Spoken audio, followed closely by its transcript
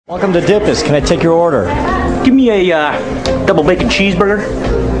Welcome to Dippus. Can I take your order? Give me a double bacon cheeseburger.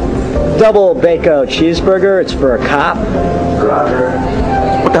 Double bacon cheeseburger. It's for a cop.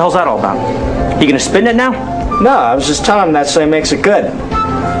 What the hell's that all about? You gonna spin it now? No, I was just telling him that so he makes it good.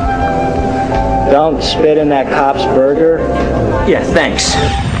 Don't spit in that cop's burger. Yeah, thanks. 10,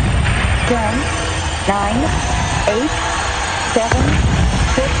 9, 8, 7,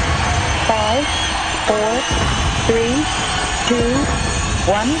 6, 5, 4, 3, 2,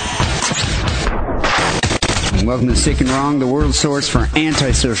 1. And welcome to Sick and Wrong, the world source for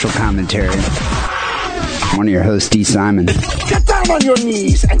antisocial commentary. I'm one of your hosts, Dee Simon. Get down on your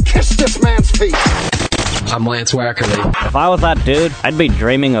knees and kiss this man's feet. I'm Lance Wackerly. If I was that dude, I'd be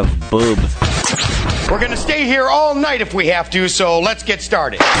dreaming of boobs. We're gonna stay here all night if we have to, so let's get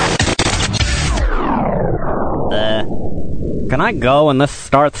started. Can I go when this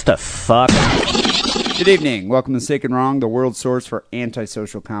starts to suck? Good evening. Welcome to Sick and Wrong, the world source for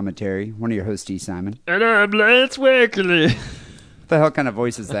antisocial commentary. One of your hosts, Dee Simon. And I'm Lance Wackerly. What the hell kind of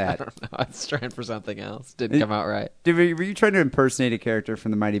voice is that? I don't know. I was trying for something else. Didn't come out right. Were you trying to impersonate a character from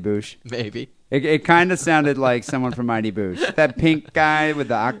the Mighty Boosh? Maybe. It kind of sounded like someone from Mighty Boosh. That pink guy with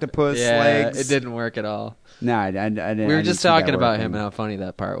the octopus legs. It didn't work at all. No, I didn't. We were just talking about him and how funny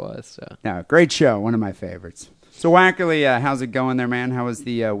that part was. So. No, great show. One of my favorites. So, Wackerly, how's it going there, man? How was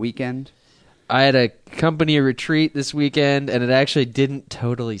the weekend? I had a company retreat this weekend, and it actually didn't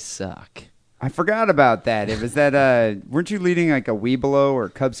totally suck. I forgot about that. It was that, weren't you leading like a Weebelo or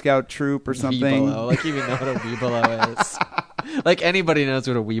Cub Scout troop or something? Weebelo. Like, you even know what a Weebelo is. Like, anybody knows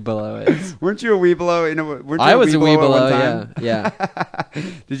what a Weebelo is. Weren't you a Weebelo? I was a Weebelo, yeah.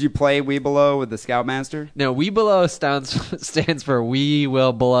 Did you play Weebelo with the Scoutmaster? No, Weebelo stands for We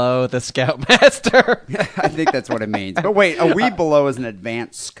Will Below the Scoutmaster. I think that's what it means. But wait, a Weebelo is an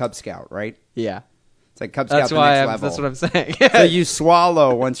advanced Cub Scout, right? Yeah. It's like Cub Scout the next level. That's what I'm saying. So you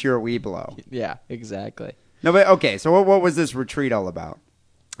swallow once you're a Weebelo. Yeah, exactly. No, but okay, so what was this retreat all about?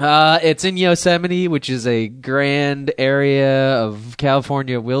 It's in Yosemite, which is a grand area of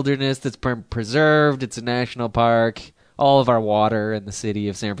California wilderness that's been preserved. It's a national park. All of our water in the city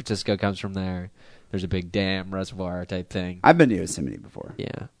of San Francisco comes from there. There's a big dam, reservoir type thing. I've been to Yosemite before.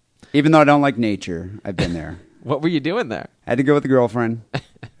 Yeah. Even though I don't like nature, I've been there. What were you doing there? I had to go with a girlfriend.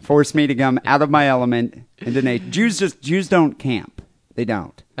 Forced me to come out of my element into nature. Jews don't camp. They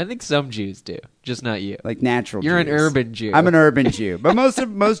don't. I think some Jews do, just not you. Like natural You're Jews. an urban Jew. I'm an urban Jew. But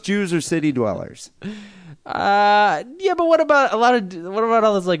most Jews are city dwellers. Yeah, but what about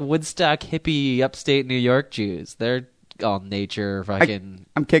all those like Woodstock hippie upstate New York Jews? They're all nature fucking.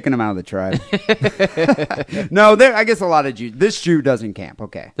 I'm kicking them out of the tribe. No, I guess a lot of Jews. This Jew doesn't camp.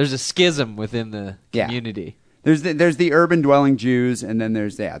 Okay. There's a schism within the community. There's the urban dwelling Jews, and then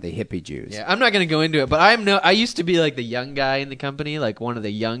there's the hippie Jews. Yeah, I'm not going to go into it, but I used to be like the young guy in the company, like one of the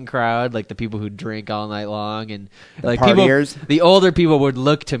young crowd, like the people who drink all night long, and like partiers. The older people would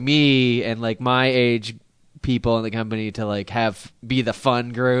look to me and like my age people in the company to like be the fun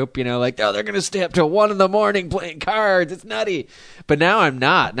group, like, oh, they're going to stay up till 1 a.m. playing cards. It's nutty. But now I'm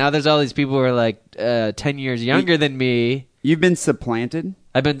not. Now there's all these people who are like 10 years younger than me. You've been supplanted?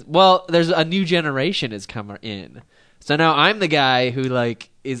 There's a new generation has come in. So now I'm the guy who like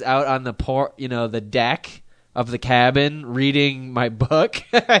is out on the the deck of the cabin reading my book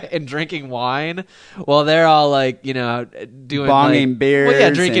and drinking wine while they're all like, doing bonging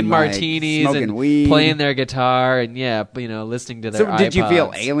beers, drinking and martinis smoking and weed, playing their guitar and listening to their iPods. So did you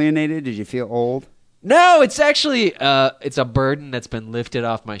feel alienated? Did you feel old? No, it's actually it's a burden that's been lifted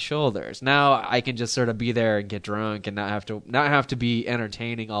off my shoulders. Now I can just sort of be there and get drunk and not have to be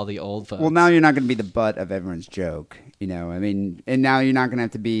entertaining all the old folks. Well, now you're not going to be the butt of everyone's joke, and now you're not going to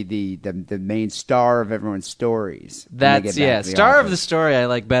have to be the main star of everyone's stories. Star of the story I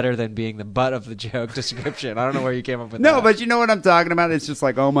like better than being the butt of the joke description. I don't know where you came up with that. No, but you know what I'm talking about? It's just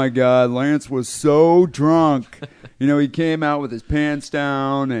like, oh my God, Lance was so drunk. He came out with his pants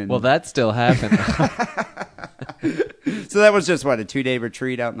down and... Well, that still happened. So that was just, a 2-day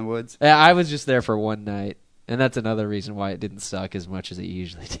retreat out in the woods? Yeah, I was just there for one night, and that's another reason why it didn't suck as much as it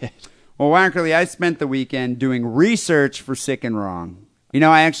usually did. Well, Wackerly, I spent the weekend doing research for Sick and Wrong.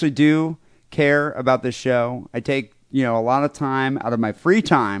 I actually do care about this show. I take, a lot of time out of my free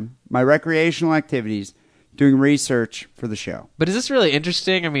time, my recreational activities, doing research for the show. But is this really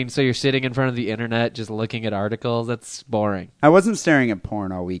interesting? I mean, so you're sitting in front of the internet just looking at articles? That's boring. I wasn't staring at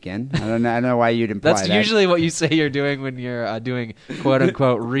porn all weekend. I don't know why you'd imply That's that. usually what you say you're doing when you're doing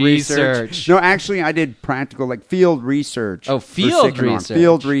quote-unquote research. No, actually, I did practical, like field research. Oh, field research.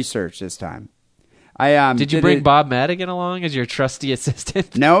 Field research this time. Did you bring Bob Madigan along as your trusty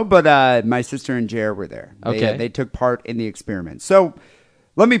assistant? No, but my sister and Jer were there. Okay. They took part in the experiment. So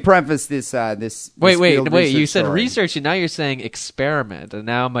Let me preface this. Wait. field research You said story. research, and now you're saying experiment, and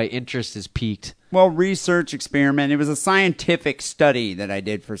now my interest is piqued. Well, research experiment. It was a scientific study that I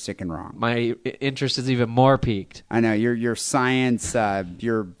did for Sick and Wrong. My interest is even more piqued. I know your science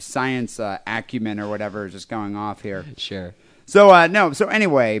acumen or whatever is just going off here. Sure. So no. So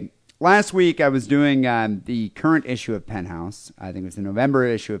anyway, last week I was doing the current issue of Penthouse. I think it was the November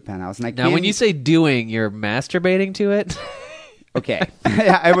issue of Penthouse. And Now, when you say doing, you're masturbating to it? okay,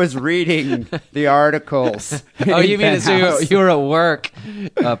 I was reading the articles. Oh, you mean Penthouse. you were at work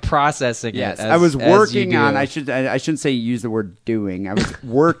processing Yes, it? I was working on. I I shouldn't say use the word doing. I was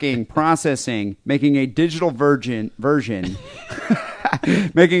working, processing, making a digital version,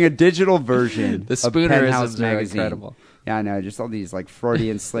 making a digital version. The of Penthouse spoonerisms are magazine. incredible. Yeah, I know. Just all these like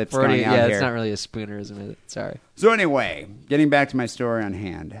Freudian slips going out yeah, here. it's not really a spoonerism, is it? Sorry. So anyway, getting back to my story on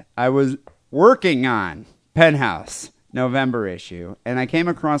hand, I was working on Penthouse November issue, and I came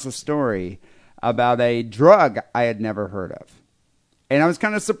across a story about a drug I had never heard of. And I was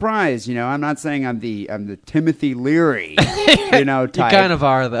kind of surprised, I'm not saying I'm the Timothy Leary, type. You kind of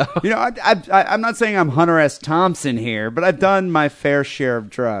are, though. I'm not saying I'm Hunter S. Thompson here, but I've done my fair share of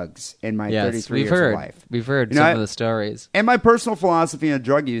drugs in my 33 years of life. We've heard some of the stories. And my personal philosophy on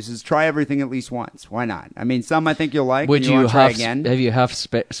drug use is try everything at least once. Why not? I mean, some I think you'll like. Would you you want to try again? Have you huffed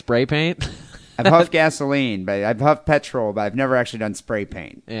spray paint? I've huffed gasoline, but I've huffed petrol, but I've never actually done spray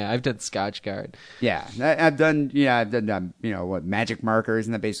paint. Yeah, I've done Scotch Guard. Yeah, I've done magic markers,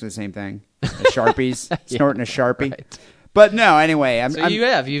 and that basically the same thing. Sharpies, snorting a Sharpie. Right. But no, anyway.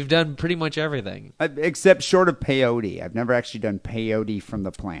 You've done pretty much everything. Except short of peyote. I've never actually done peyote from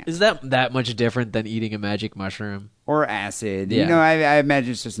the plant. Is that much different than eating a magic mushroom? Or acid. Yeah. I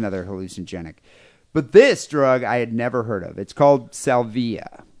imagine it's just another hallucinogenic. But this drug I had never heard of. It's called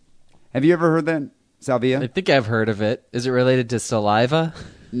Salvia. Have you ever heard that? Salvia? I think I've heard of it. Is it related to saliva?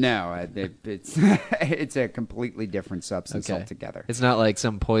 No, it's it's a completely different substance altogether. It's not like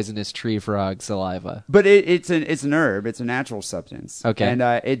some poisonous tree frog saliva. But it's an herb. It's a natural substance. Okay, and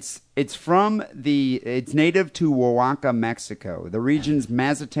it's native to Oaxaca, Mexico. The region's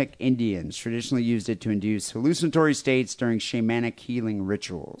Mazatec Indians traditionally used it to induce hallucinatory states during shamanic healing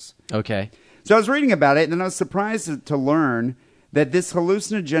rituals. Okay, so I was reading about it, and then I was surprised to learn that this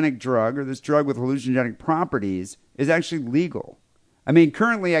hallucinogenic drug, or this drug with hallucinogenic properties, is actually legal. I mean,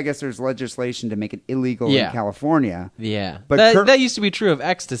 currently, I guess there's legislation to make it illegal in California. Yeah. But that used to be true of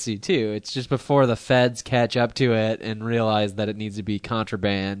ecstasy, too. It's just before the feds catch up to it and realize that it needs to be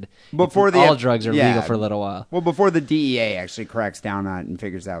contraband. All drugs are legal for a little while. Well, before the DEA actually cracks down on it and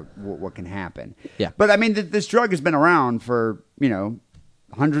figures out what can happen. Yeah. But, I mean, this drug has been around for,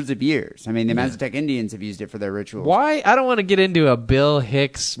 hundreds of years. I mean, the Mazatec Indians have used it for their rituals. Why? I don't want to get into a Bill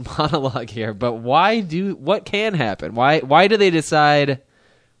Hicks monologue here, but what can happen? Why do they decide?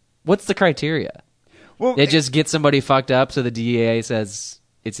 What's the criteria? Well, they just get somebody fucked up, so the DEA says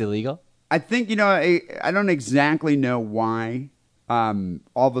it's illegal. I think I don't exactly know why. All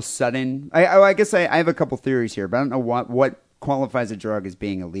of a sudden, I guess I have a couple theories here, but I don't know what qualifies a drug as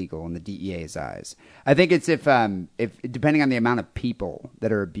being illegal in the DEA's eyes. I think it's if depending on the amount of people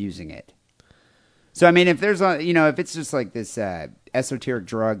that are abusing it. So I mean, if there's if it's just like this esoteric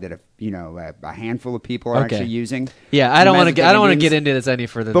drug that a handful of people are actually using. Yeah, I don't want to get into this any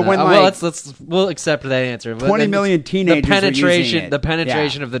further. But than that. We'll accept that answer. 20 million teenagers the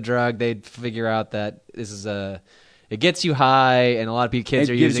penetration of the drug, they'd figure out that this is it gets you high, and a lot of kids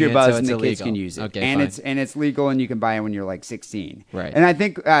are using it, so it's and the illegal. kids can use it. Okay, and fine. it's legal, and you can buy it when you're like 16. Right. And I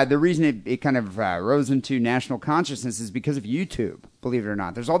think the reason it kind of rose into national consciousness is because of YouTube, believe it or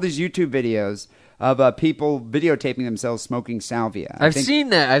not. There's all these YouTube videos of people videotaping themselves smoking salvia. I've seen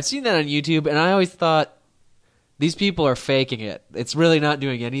that on YouTube, and I always thought, these people are faking it. It's really not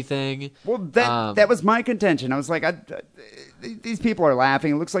doing anything. Well, that was my contention. I was like, these people are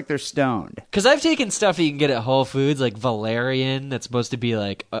laughing. It looks like they're stoned. Because I've taken stuff you can get at Whole Foods, like valerian, that's supposed to be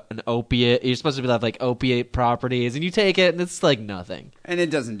like an opiate. You're supposed to have like opiate properties, and you take it, and it's like nothing. And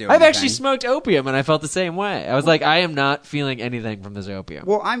it doesn't do anything. I've actually anything. smoked opium, and I felt the same way. I was like, I am not feeling anything from this opium.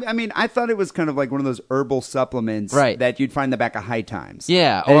 Well, I mean, I thought it was kind of like one of those herbal supplements that you'd find in the back of High Times.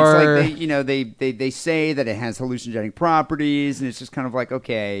 Yeah, and or it's like they say that it has hallucinogenic properties, and it's just kind of like,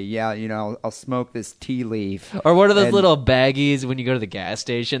 okay, yeah, I'll smoke this tea leaf. Or what are those little baggies when you go to the gas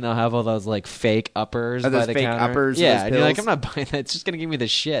station? They'll have all those like fake uppers by the fake counter. Uppers, yeah, those and you're like, pills? I'm not buying that. It's just gonna give me the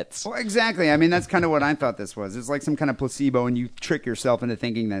shits. Well, exactly. I mean, that's kind of what I thought this was. It's like some kind of placebo, and you trick yourself into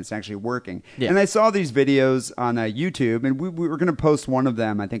thinking that it's actually working. Yeah. And I saw these videos on YouTube, and we were going to post one of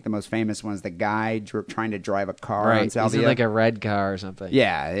them. I think the most famous one is the guy trying to drive a car on Salvia. He's in like a red car or something.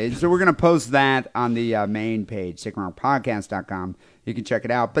 Yeah, so we're going to post that on the main page. page, sickandwrongpodcast.com. You can check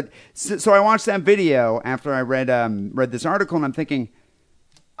it out. But so I watched that video after I read this article, and I'm thinking,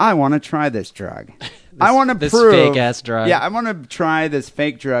 I want to try this drug. I want to this prove fake ass drug. Yeah, I want to try this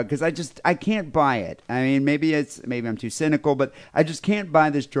fake drug because I can't buy it. I mean, maybe I'm too cynical, but I just can't buy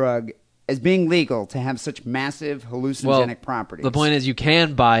this drug as being legal to have such massive hallucinogenic properties. The point is you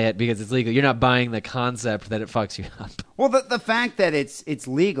can buy it because it's legal. You're not buying the concept that it fucks you up. Well, the fact that it's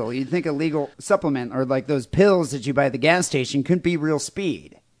legal, you'd think a legal supplement or like those pills that you buy at the gas station couldn't be real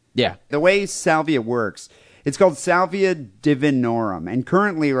speed. Yeah. The way Salvia works, it's called Salvia divinorum, and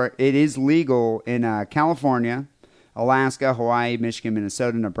currently it is legal in California, Alaska, Hawaii, Michigan,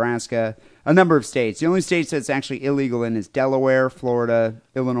 Minnesota, Nebraska, a number of states. The only states that's actually illegal in is Delaware, Florida,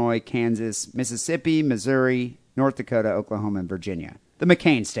 Illinois, Kansas, Mississippi, Missouri, North Dakota, Oklahoma, and Virginia. The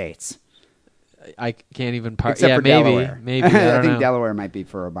McCain states. I can't even Except for Delaware. Maybe. I think Delaware might be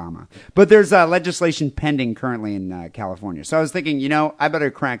for Obama. But there's legislation pending currently in California. So I was thinking, I better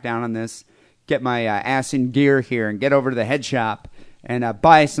crack down on this, get my ass in gear here, and get over to the head shop and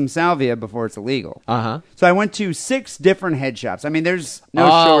buy some salvia before it's illegal. Uh-huh. So I went to 6 different head shops. I mean, there's no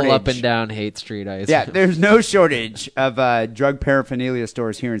all shortage. up and down Haight Street, I assume. Yeah, there's no shortage of drug paraphernalia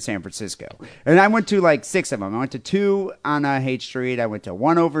stores here in San Francisco. And I went to like 6 of them. I went to 2 on Haight Street. I went to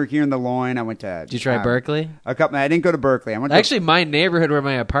 1 over here in the Loin. I went to... Did you try Berkeley? A couple. I didn't go to Berkeley. I went Actually, my neighborhood where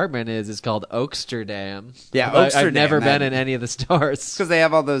my apartment is called Oaksterdam. Yeah, I've Oaksterdam. never been in any of the stores. Because they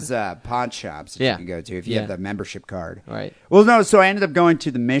have all those pod shops that you can go to if you have the membership card. Right. Well, no, so I ended up going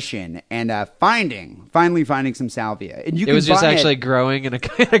to the Mission and finally finding some salvia. And it was just actually growing in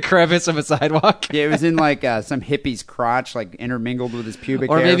a crevice of a sidewalk. Yeah, it was in like some hippie's crotch, like intermingled with his pubic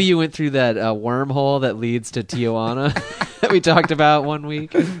hair. Or maybe you went through that wormhole that leads to Tijuana that we talked about one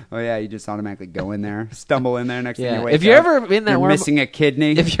week. Oh yeah, you just automatically go in there, stumble in there next thing you wake if you're up, ever in that you're missing a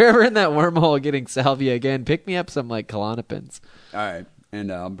kidney. If you're ever in that wormhole getting salvia again, pick me up some like Klonopins. All right,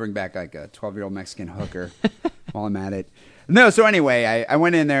 and I'll bring back like a 12-year-old Mexican hooker while I'm at it. No, so anyway, I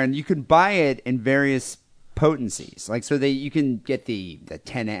went in there, and you could buy it in various potencies. Like, so you can get the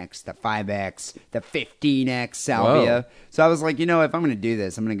 10X, the 5X, the 15X salvia. Whoa. So I was like, if I'm going to do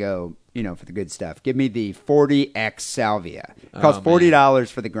this, I'm going to go, for the good stuff. Give me the 40X salvia. It costs $40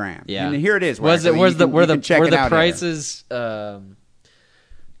 for the gram. Yeah. And here it is. Were the prices here.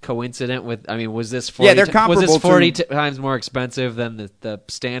 Coincident with? I mean, was this 40? Yeah, they're comparable. Was this 40 times more expensive than the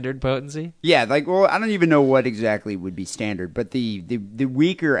standard potency? Yeah, I don't even know what exactly would be standard, but the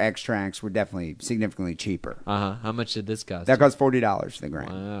weaker extracts were definitely significantly cheaper. How much did this cost? That cost $40 for the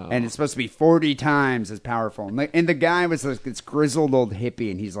gram. Wow. And it's supposed to be 40 times as powerful. And the guy was like this grizzled old hippie,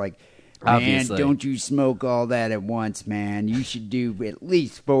 and he's like, man, obviously. Don't you smoke all that at once, man. You should do at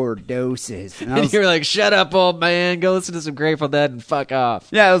least 4 doses. And you're like, shut up, old man. Go listen to some Grateful Dead and fuck off.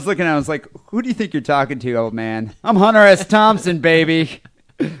 Yeah, I was looking at it. I was like, who do you think you're talking to, old man? I'm Hunter S. Thompson, baby.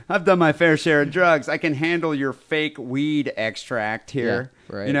 I've done my fair share of drugs. I can handle your fake weed extract here.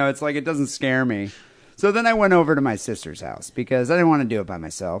 Yeah, right. It's like it doesn't scare me. So then I went over to my sister's house because I didn't want to do it by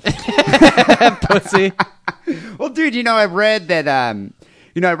myself. Pussy. Well, dude, I read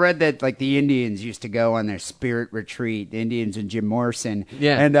that like the Indians used to go on their spirit retreat, the Indians and Jim Morrison.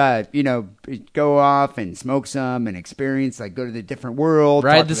 Yeah. And, go off and smoke some and experience, like go to the different world.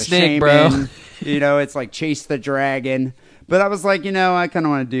 Ride talk the to snake, shaman. It's like chase the dragon. But I was like, I kind of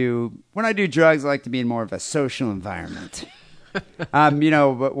want to do, when I do drugs, I like to be in more of a social environment.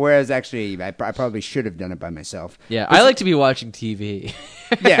 But whereas actually I probably should have done it by myself. Yeah, I like to be watching TV.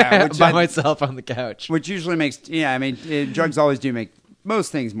 Yeah. by myself on the couch. Which usually makes, drugs always do make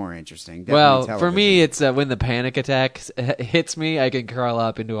most things more interesting. Well, for me, it's when the panic attack hits me, I can curl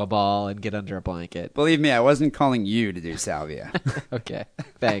up into a ball and get under a blanket. Believe me, I wasn't calling you to do salvia. Okay,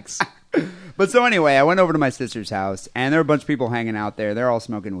 thanks. But so anyway, I went over to my sister's house, and there were a bunch of people hanging out there. They're all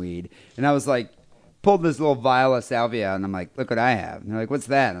smoking weed. And I was like, pulled this little vial of salvia out, and I'm like, look what I have. And they're like, what's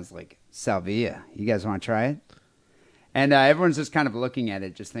that? And I was like, salvia. You guys want to try it? And everyone's just kind of looking at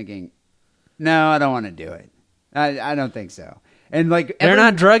it, just thinking, no, I don't want to do it. I don't think so. And like they're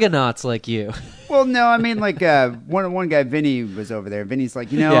not drug-a-nauts like you. Well, no, I mean like one guy, Vinny, was over there. Vinny's like,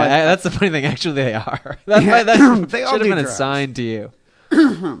 that's the funny thing. Actually, they are. That they all should have been drugs. assigned to you.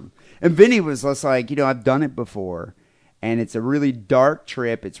 And Vinny was just like, I've done it before, and it's a really dark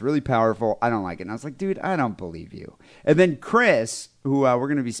trip. It's really powerful. I don't like it. And I was like, dude, I don't believe you. And then Chris, who we're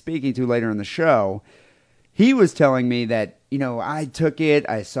going to be speaking to later in the show, he was telling me that, I took it,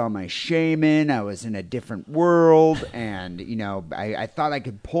 I saw my shaman, I was in a different world, and, I thought I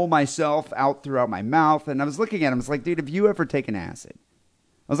could pull myself out throughout my mouth. And I was looking at him, I was like, dude, have you ever taken acid?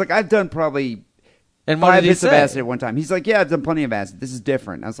 I was like, I've done probably And what 5 did he hits of say? acid at one time. He's like, yeah, I've done plenty of acid. This is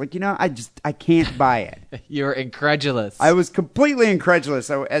different. I was like, I can't buy it. You're incredulous. I was completely incredulous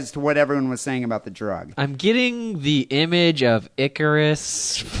as to what everyone was saying about the drug. I'm getting the image of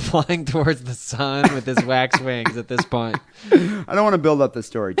Icarus flying towards the sun with his wax wings at this point. I don't want to build up the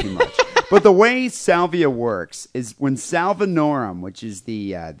story too much. But the way salvia works is when salvinorum, which is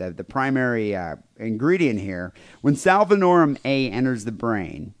the primary ingredient here, when salvinorum A enters the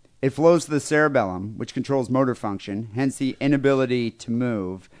brain, it flows to the cerebellum, which controls motor function, hence the inability to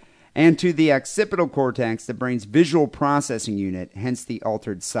move, and to the occipital cortex, the brain's visual processing unit, hence the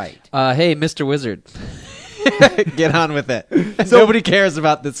altered sight. Hey, Mr. Wizard. Get on with it. Nobody cares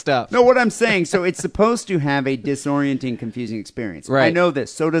about this stuff. No, what I'm saying, so it's supposed to have a disorienting, confusing experience. Right. I know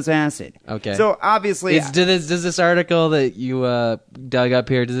this. So does acid. Okay. So obviously... Does this article that you dug up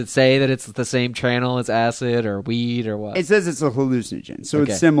here, does it say that it's the same channel as acid or weed or what? It says it's a hallucinogen, so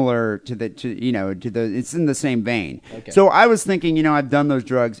Okay. it's similar to it's in the same vein. Okay. So I was thinking, I've done those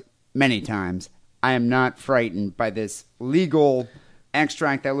drugs many times. I am not frightened by this legal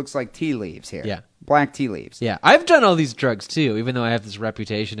extract that looks like tea leaves here. Yeah. Black tea leaves. Yeah, I've done all these drugs too, even though I have this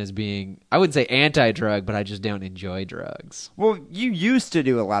reputation as being, I wouldn't say anti-drug, but I just don't enjoy drugs. Well, you used to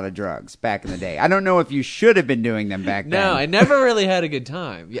do a lot of drugs back in the day. I don't know if you should have been doing them back then. No, I never really had a good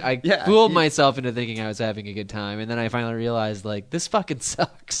time. I fooled myself into thinking I was having a good time, and then I finally realized, this fucking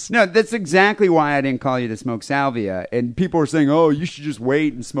sucks. No, that's exactly why I didn't call you to smoke salvia. And people were saying, oh, you should just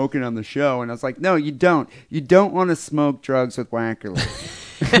wait and smoke it on the show. And I was like, no, you don't. You don't want to smoke drugs with Wackerly.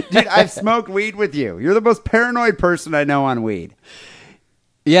 Dude, I've smoked weed with you. You're the most paranoid person I know on weed.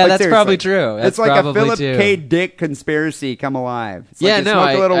 Yeah, that's seriously. probably true. That's it's like a probably Philip too. K. Dick conspiracy come alive. It's like you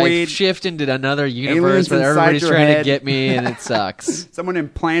smoke a little I weed. shift into another universe Aliens where inside everybody's your trying head. to get me, and it sucks. Someone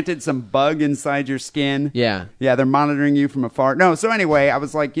implanted some bug inside your skin. Yeah. Yeah, they're monitoring you from afar. No, so anyway, I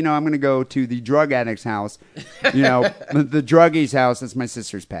was like, I'm going to go to the drug addict's house, the druggie's house. That's my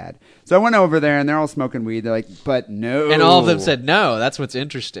sister's pad. So I went over there, and they're all smoking weed. They're like, but no. And all of them said no. That's what's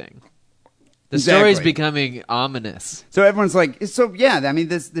interesting. The story's becoming ominous. So everyone's like, this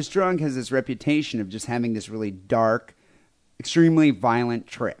drug has this reputation of just having this really dark, extremely violent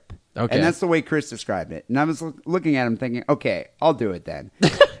trip. Okay. And that's the way Chris described it. And I was looking at him thinking, okay, I'll do it then.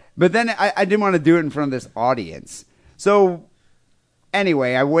 But then I didn't want to do it in front of this audience. So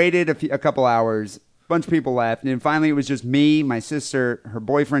anyway, I waited a couple hours. Bunch of people left, and then finally it was just me, my sister, her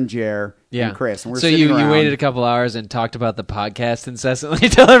boyfriend Jer, and Chris. And we're so sitting you around. waited a couple hours and talked about the podcast incessantly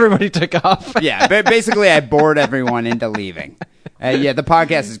until everybody took off. Yeah, basically I bored everyone into leaving. The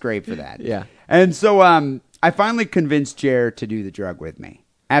podcast is great for that. Yeah. And so I finally convinced Jer to do the drug with me.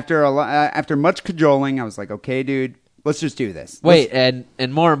 After much cajoling, I was like, okay, dude, let's just do this. Wait,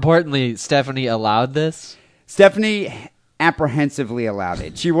 and more importantly, Stephanie allowed this? Stephanie apprehensively allowed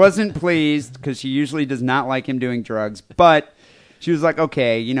it. She wasn't pleased because she usually does not like him doing drugs, but she was like,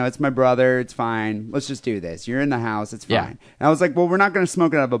 okay, it's my brother. It's fine. Let's just do this. You're in the house. It's fine. Yeah. And I was like, well, we're not going to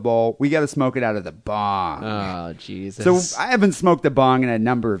smoke it out of a bowl. We got to smoke it out of the bong. Oh, Jesus. So I haven't smoked a bong in a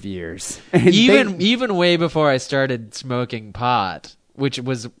number of years. And Even way before I started smoking pot, which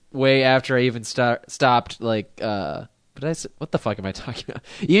was way after I even stopped, what the fuck am I talking about?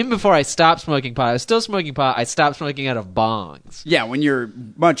 Even before I stopped smoking pot, I was still smoking pot. I stopped smoking out of bongs. Yeah, when you're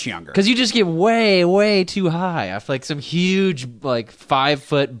much younger. Because you just get way, way too high off some huge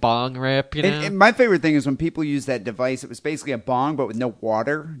 5-foot bong rip. And my favorite thing is when people use that device. It was basically a bong, but with no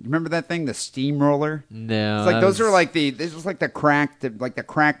water. You remember that thing, the steamroller? No, it's like those are this was like the crack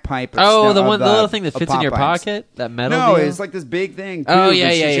pipe. The little thing that fits in your pocket, that metal. No, deal? it's like this big thing. Oh too, yeah,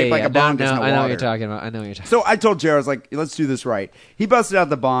 shaped like a bong. No, there's no I know what water. you're talking about. So I told Jared, I was like, let's do this right. He busted out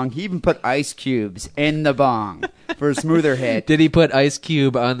the bong. He even put ice cubes in the bong for a smoother hit. Did he put Ice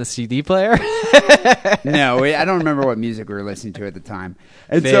Cube on the CD player? No, I don't remember what music we were listening to at the time.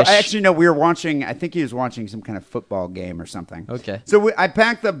 And Fish. so I actually know we were watching, I think he was watching some kind of football game or something. Okay. So I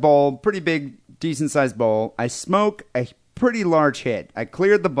packed the bowl, pretty big, decent-sized bowl. I smoke a pretty large hit. I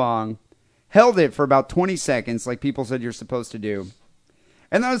cleared the bong, held it for about 20 seconds like people said you're supposed to do.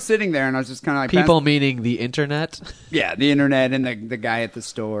 And I was sitting there, and I was just kind of like... People meaning the internet? Yeah, the internet and the guy at the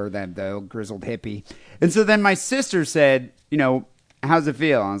store, the old grizzled hippie. And so then my sister said, how's it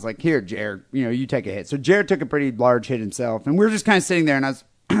feel? And I was like, here, Jared, you take a hit. So Jared took a pretty large hit himself, and we were just kind of sitting there, and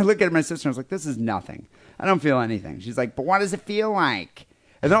I looked at my sister, and I was like, this is nothing. I don't feel anything. She's like, but what does it feel like?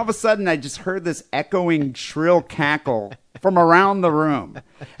 And then all of a sudden, I just heard this echoing, shrill cackle from around the room.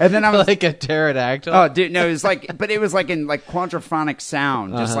 And then I was like a pterodactyl? Oh, dude, no, it was like in quadraphonic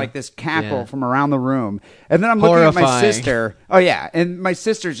sound, just like this cackle from around the room. And then I'm looking at my sister. Oh, yeah. And my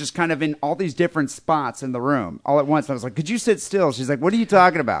sister's just kind of in all these different spots in the room all at once. I was like, could you sit still? She's like, what are you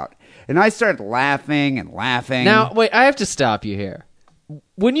talking about? And I started laughing and laughing. Now, wait, I have to stop you here.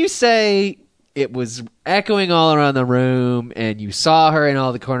 When you say it was echoing all around the room and you saw her in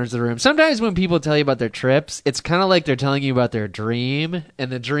all the corners of the room, sometimes when people tell you about their trips, it's kind of like they're telling you about their dream,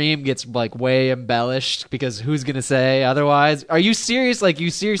 and the dream gets like way embellished because who's going to say otherwise? Are you serious? Like, you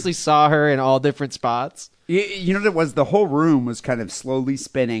seriously saw her in all different spots? You know what it was? The whole room was kind of slowly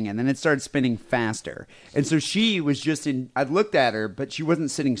spinning, and then it started spinning faster. And so she was just in... I looked at her, but she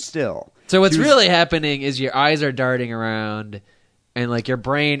wasn't sitting still. So what's really happening is your eyes are darting around, and like your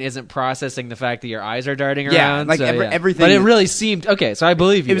brain isn't processing the fact that your eyes are darting around. Yeah, like so, everything. But it really seemed... Okay, so I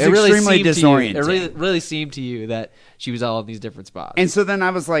believe you. It was extremely disorienting. disorienting. It really seemed to you that she was all in these different spots. And so then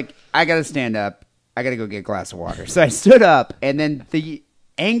I was like, I got to stand up. I got to go get a glass of water. So I stood up, and then the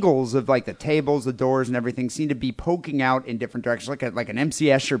angles of like the tables, the doors, and everything seemed to be poking out in different directions, like an MC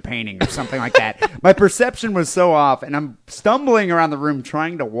Escher painting or something like that. My perception was so off, and I'm stumbling around the room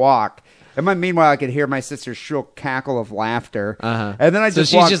trying to walk. And meanwhile, I could hear my sister's shrill cackle of laughter. Uh-huh. And then she's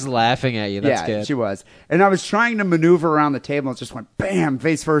just laughing at you. That's yeah, good. She was. And I was trying to maneuver around the table, and it just went bam,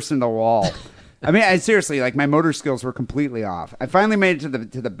 face first into the wall. I mean, seriously, like my motor skills were completely off. I finally made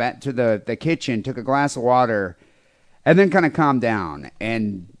it to the kitchen, took a glass of water, and then kind of calmed down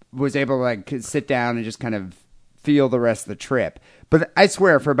and was able to like sit down and just kind of feel the rest of the trip. But I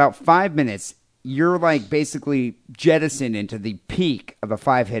swear, for about 5 minutes, you're like basically jettisoned into the peak of a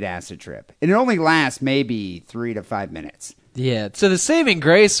 5-hit acid trip. And it only lasts maybe 3 to 5 minutes. Yeah. So the saving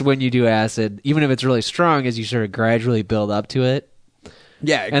grace when you do acid, even if it's really strong, is you sort of gradually build up to it.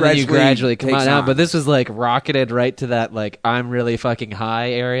 Yeah, and then you gradually come on down. on. But this was like rocketed right to that like I'm really fucking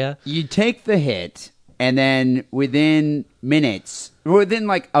high area. You take the hit, and then within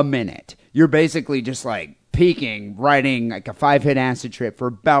like a minute, you're basically just like peaking, riding like a 5-hit acid trip for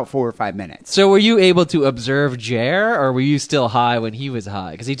about 4 or 5 minutes. So were you able to observe Jer, or were you still high when he was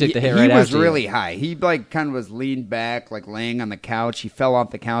high? Because he took the hit right after. He was really high. He like kind of was leaned back, like laying on the couch. He fell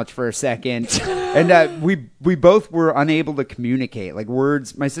off the couch for a second. And we both were unable to communicate. Like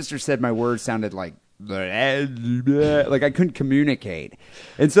words, my sister said my words sounded like I couldn't communicate.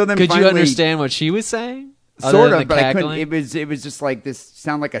 And so then could finally, you understand what she was saying? Sort of, but cackling? I couldn't. It was just like this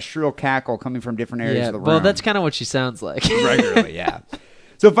sound like a shrill cackle coming from different areas of the room. Well, that's kind of what she sounds like. Regularly, yeah.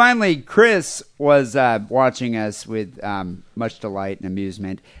 So finally, Chris was watching us with much delight and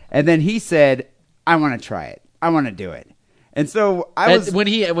amusement, and then he said, "I want to try it. I want to do it." And so I was when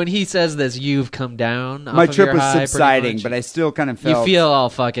he says this, you've come down. My off trip of your was high, subsiding, but I still kind of felt you feel all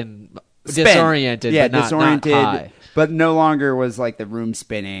fucking disoriented. Yeah, but not disoriented. high. But no longer was like the room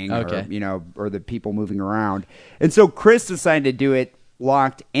spinning or the people moving around. And so Chris decided to do it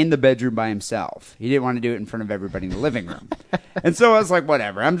locked in the bedroom by himself. He didn't want to do it in front of everybody in the living room. And so I was like,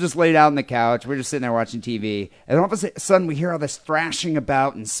 whatever. I'm just laid out on the couch. We're just sitting there watching TV. And all of a sudden we hear all this thrashing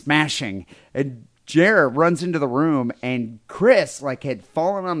about and smashing. And Jared runs into the room, and Chris like had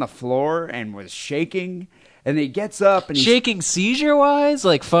fallen on the floor and was shaking. And he gets up and he's shaking seizure-wise,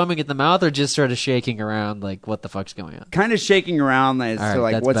 like foaming at the mouth, or just sort of shaking around, like what the fuck's going on? Kind of shaking around as to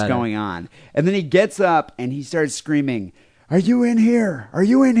like what's going on. And then he gets up and he starts screaming, "Are you in here? Are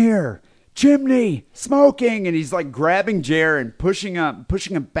you in here? Chimney, smoking!" And he's like grabbing Jer and pushing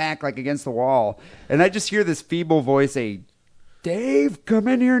him back like against the wall. And I just hear this feeble voice say, "Dave, come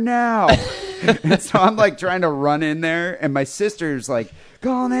in here now." And so I'm like trying to run in there, and my sister's like,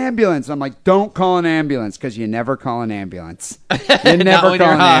 "Call an ambulance." I'm like, "Don't call an ambulance, because you never call an ambulance. You never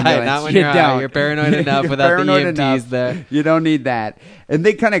call an ambulance. Not when you're high. You're paranoid enough without the EMTs there. You don't need that." And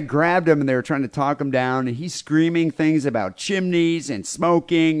they kind of grabbed him, and they were trying to talk him down, and he's screaming things about chimneys and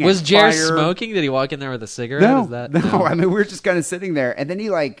smoking. Was and Jer fire. smoking? Did he walk in there with a cigarette? No. I mean, we were just kind of sitting there, and then he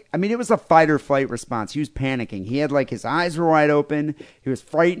it was a fight or flight response. He was panicking. He had like his eyes were wide open. He was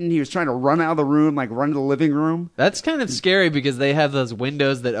frightened. He was trying to run out of the room, like run to the living room. That's kind of scary because they have those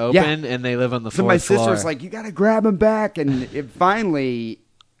windows that open and they live on the fourth floor. So my sister was like, "You got to grab him back." And finally,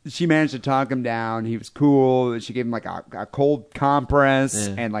 she managed to talk him down. He was cool. She gave him like a cold compress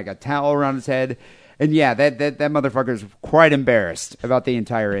and like a towel around his head. And yeah, that motherfucker was quite embarrassed about the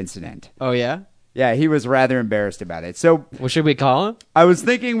entire incident. Oh, yeah? Yeah, he was rather embarrassed about it. So, well, should we call him? I was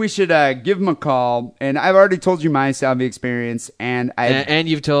thinking we should give him a call, and I've already told you my Salvia experience, and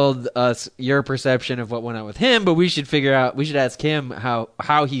you've told us your perception of what went on with him, but we should ask him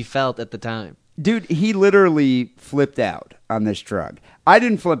how he felt at the time. Dude, he literally flipped out on this drug. I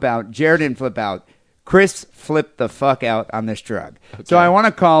didn't flip out. Jared didn't flip out. Chris flipped the fuck out on this drug. Okay. So I want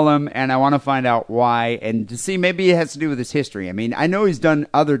to call him, and I want to find out why, and to see maybe it has to do with his history. I mean, I know he's done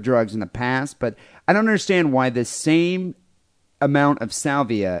other drugs in the past, but I don't understand why the same amount of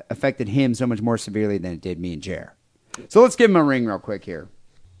salvia affected him so much more severely than it did me and Jer. So let's give him a ring real quick here.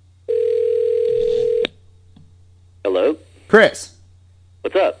 Hello? Chris.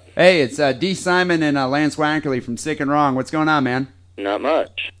 What's up? Hey, it's D. Simon and Lance Wackerly from Sick and Wrong. What's going on, man? Not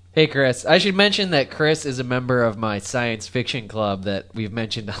much. Hey, Chris. I should mention that Chris is a member of my science fiction club that we've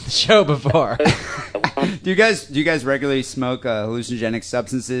mentioned on the show before. Do you guys regularly smoke hallucinogenic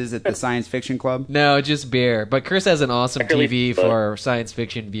substances at the science fiction club? No, just beer. But Chris has an awesome TV for science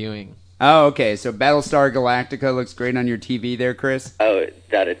fiction viewing. Oh, okay. So Battlestar Galactica looks great on your TV there, Chris? Oh,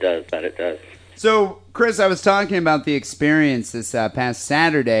 that it does. So, Chris, I was talking about the experience this past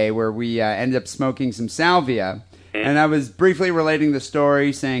Saturday where we ended up smoking some salvia. And I was briefly relating the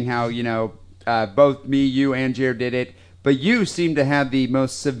story, saying how, both me, you, and Jared did it, but you seem to have the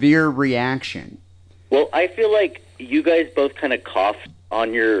most severe reaction. Well, I feel like you guys both kind of coughed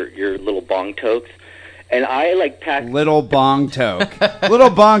on your little bong tokes, and I packed... Little bong toke. Little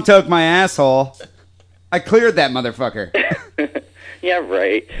bong toke my asshole. I cleared that motherfucker. Yeah,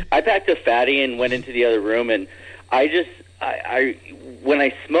 right. I packed a fatty and went into the other room, and when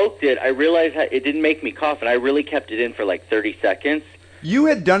I smoked it, I realized it didn't make me cough, and I really kept it in for 30 seconds. You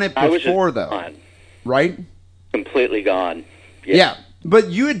had done it before, though, gone. Right? Completely gone. Yeah, but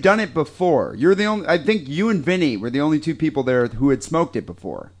you had done it before. You're the only. I think you and Vinny were the only two people there who had smoked it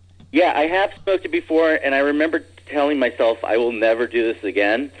before. Yeah, I have smoked it before, and I remember telling myself I will never do this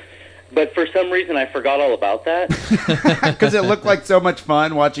again. But for some reason, I forgot all about that. Because it looked like so much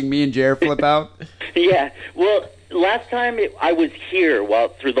fun watching me and Jared flip out. Yeah, well... Last time I was here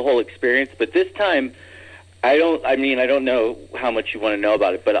through the whole experience, but this time I don't know how much you want to know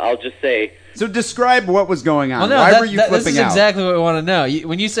about it, but I'll just say. So describe what was going on. Well, no, Why were you flipping out? This is exactly what we want to know.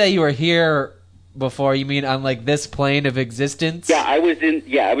 When you say you were here before, you mean on this plane of existence? Yeah, I was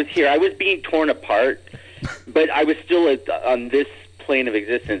here. I was being torn apart, but I was still on this plane of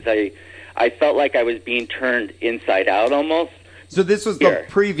existence. I felt like I was being turned inside out almost. So this was the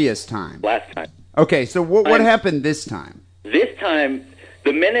previous time. Last time. Okay, so what happened this time? This time,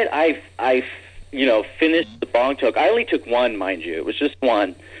 the minute I finished the bong toke, I only took one, mind you. It was just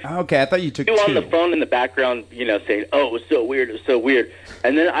one. Okay, I thought you took two. On the phone in the background, saying, "Oh, it was so weird, it was so weird."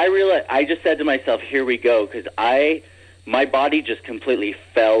 And then I realized, I just said to myself, "Here we go," because my body just completely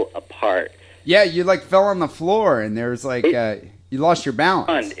fell apart. Yeah, you fell on the floor, and there was you lost your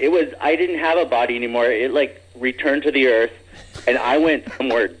balance. It was I didn't have a body anymore. It returned to the earth, and I went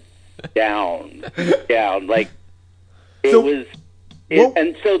somewhere. down and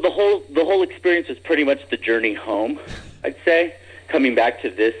so the whole experience was pretty much the journey home, I'd say, coming back to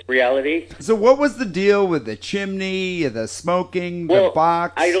this reality. So what was the deal with the chimney, the smoking, the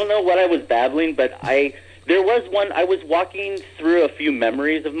box? I don't know what I was babbling, but there was one. I was walking through a few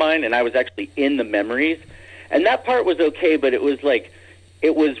memories of mine, and I was actually in the memories, and that part was okay, but it was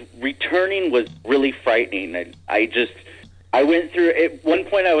returning was really frightening. I went through, at one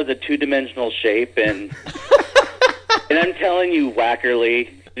point I was a two-dimensional shape, and and I'm telling you, Wackerly,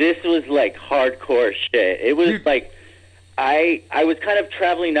 this was hardcore shit. It was I was kind of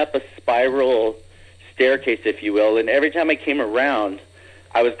traveling up a spiral staircase, if you will, and every time I came around,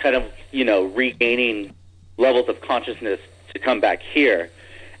 I was kind of, regaining levels of consciousness to come back here.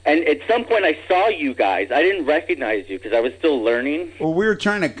 And at some point I saw you guys. I didn't recognize you because I was still learning. Well, we were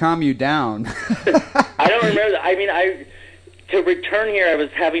trying to calm you down. I don't remember that. To return here, I was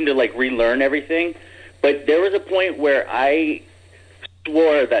having to relearn everything, but there was a point where I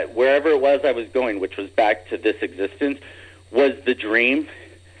swore that wherever it was I was going, which was back to this existence, was the dream,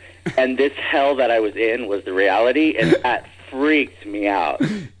 and this hell that I was in was the reality, and that freaked me out.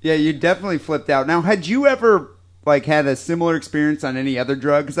 Yeah, you definitely flipped out. Now, had you ever had a similar experience on any other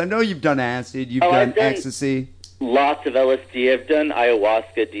drug? Because I know you've done acid, you've done ecstasy. Lots of LSD. I've done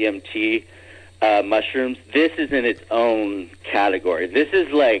ayahuasca, DMT. Mushrooms. This is in its own category. This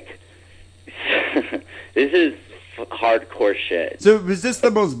is this is hardcore shit. So was this the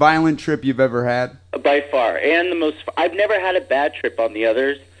most violent trip you've ever had? By far. And the most... I've never had a bad trip on the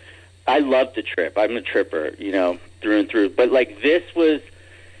others. I love to trip. I'm a tripper, through and through. But this was...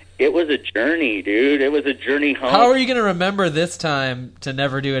 It was a journey, dude. It was a journey home. How are you going to remember this time to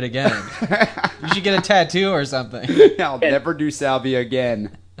never do it again? You should get a tattoo or something. I'll never do salvia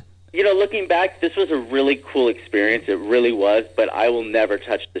again. Looking back, this was a really cool experience. It really was, but I will never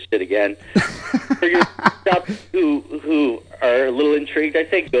touch this shit again. For your stuff who are a little intrigued, I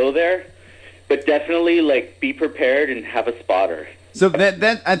say go there, but definitely be prepared and have a spotter. So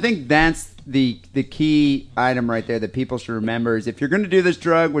that I think that's the key item right there that people should remember is if you're going to do this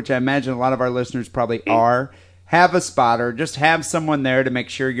drug, which I imagine a lot of our listeners probably are. Have a spotter. Just have someone there to make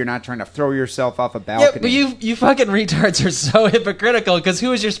sure you're not trying to throw yourself off a balcony. Yeah, but you fucking retards are so hypocritical because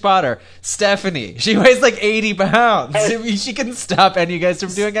who is your spotter? Stephanie. She weighs 80 pounds. She couldn't stop any of you guys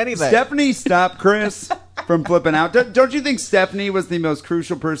from doing anything. Stephanie stopped Chris from flipping out. Don't you think Stephanie was the most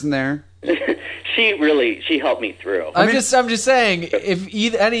crucial person there? She helped me through. I'm just saying,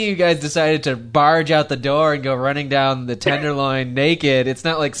 if any of you guys decided to barge out the door and go running down the Tenderloin naked, it's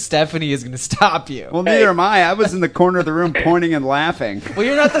not like Stephanie is going to stop you. Well, neither am I. I was in the corner of the room pointing and laughing. Well,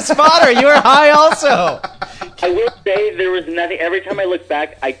 you're not the spotter. You were high also. I will say there was nothing. Every time I look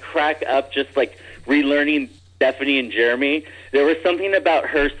back, I crack up just like relearning Stephanie and Jeremy. There was something about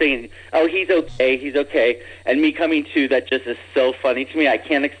her saying, "Oh, he's okay," and me coming to that just is so funny to me. I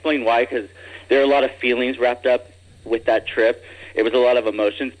can't explain why, because there are a lot of feelings wrapped up with that trip. It was a lot of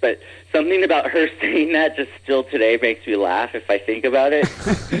emotions, but something about her saying that just still today makes me laugh if I think about it.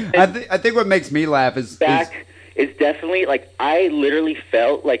 I think what makes me laugh is definitely like I literally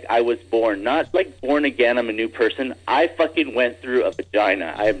felt like I was born, not like born again. I'm a new person. I fucking went through a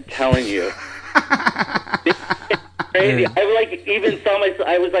vagina. I'm telling you. It's crazy. I like even saw myself.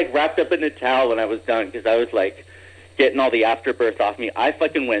 I was like wrapped up in a towel when I was done because I was like getting all the afterbirth off me. I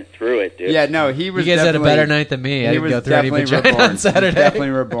fucking went through it, dude. Yeah, no, he was. You guys had a better night than me. I didn't go through any vagina reborn. on Saturday. Definitely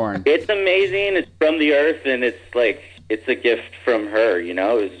reborn. It's amazing. It's from the earth, and it's like it's a gift from her. You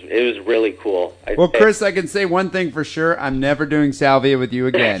know, it was really cool. Well, Chris, I can say one thing for sure: I'm never doing salvia with you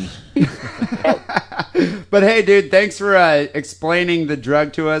again. But hey, dude, thanks for explaining the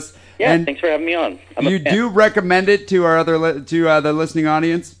drug to us. Yeah, and thanks for having me on. You do recommend it to our other the listening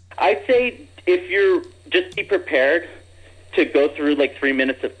audience? I'd say if you're just be prepared to go through like 3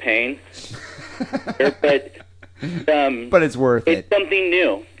 minutes of pain, but it's worth it. It's something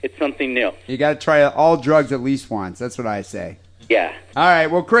new. It's something new. You got to try all drugs at least once. That's what I say. Yeah. All right.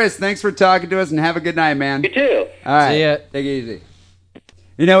 Well, Chris, thanks for talking to us, and have a good night, man. You too. All right. See ya. Take it easy.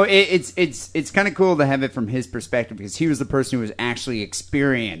 You know, it's kind of cool to have it from his perspective because he was the person who was actually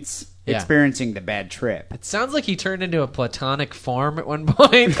experiencing the bad trip. It sounds like he turned into a platonic form at one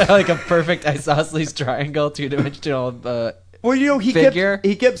point, like a perfect isosceles triangle, two-dimensional well, you know, figure.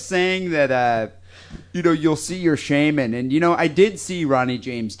 He kept saying that, you know, you'll see your shaman. And, you know, I did see Ronnie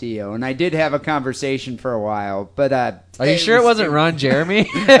James Dio, and I did have a conversation for a while. But are you sure it wasn't Ron Jeremy?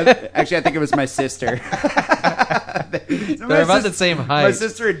 Actually, I think it was my sister. They're about the same height. My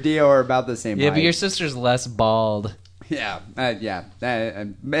sister and Dio are about the same height. Yeah, but your sister's less bald. Yeah,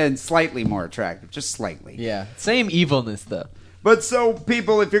 and slightly more attractive, just slightly. Yeah, same evilness though. But so,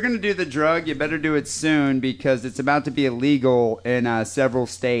 people, if you're going to do the drug, you better do it soon because it's about to be illegal in several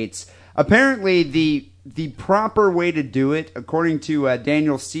states. Apparently, the proper way to do it, according to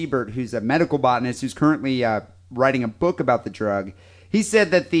Daniel Siebert, who's a medical botanist who's currently writing a book about the drug, he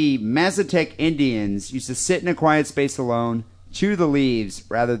said that the Mazatec Indians used to sit in a quiet space alone, chew the leaves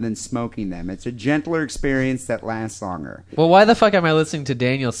rather than smoking them. It's a gentler experience that lasts longer. Well, why the fuck am I listening to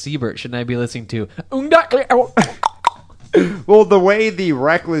Daniel Siebert? Shouldn't I be listening to... Well, the way the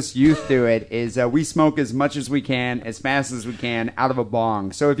reckless youth do it is we smoke as much as we can, as fast as we can, out of a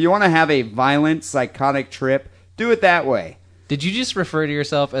bong. So if you want to have a violent, psychotic trip, do it that way. Did you just refer to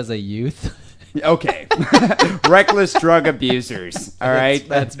yourself as a youth? Okay. Reckless drug abusers. All right?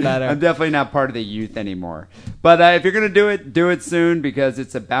 That's better. I'm definitely not part of the youth anymore. But if you're going to do it soon because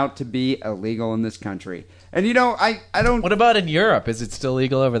it's about to be illegal in this country. And, you know, I don't... What about in Europe? Is it still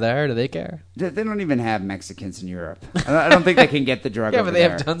legal over there? Do they care? They don't even have Mexicans in Europe. I don't think they can get the drug Yeah, over but they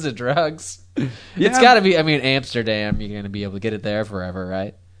there. have tons of drugs. Yeah. It's got to be... I mean, Amsterdam, you're going to be able to get it there forever,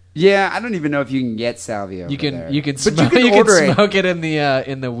 right? Yeah, I don't even know if you can get salvia over there. You can But smoke, you can smoke it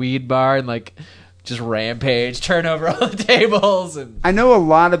in the weed bar and like just rampage, turn over all the tables. And I know a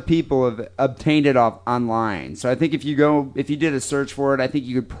lot of people have obtained it off online. So I think if you did a search for it, I think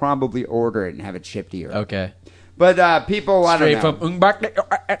you could probably order it and have it shipped to you. Okay. But people, Straight I don't know. from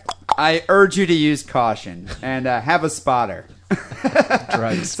Ungbak. I urge you to use caution and have a spotter.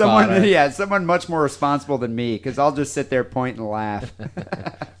 Drug spotter. Someone much more responsible than me, because I'll just sit there, point, and laugh.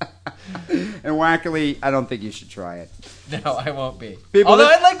 And wackily, I don't think you should try it. No, I won't be. People Although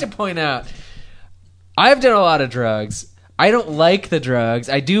I'd like to point out, I've done a lot of drugs. I don't like the drugs.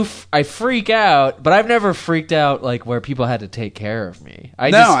 I freak out, but I've never freaked out like where people had to take care of me.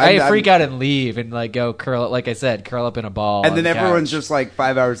 I freak out and leave and like go curl up, like I said, curl up in a ball. And then everyone's couch. just like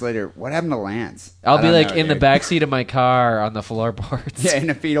 5 hours later, what happened to Lance? I'll be like know, in the dude. backseat of my car on the floorboards. Yeah,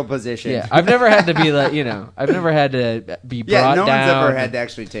 in a fetal position. Yeah, I've never had to be like, I've never had to be brought Yeah, no down. one's ever had to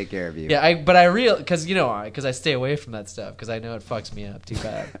actually take care of you. Yeah, because I stay away from that stuff because I know it fucks me up too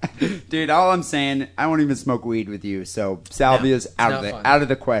bad. Dude, all I'm saying, I won't even smoke weed with you, so salvia's out of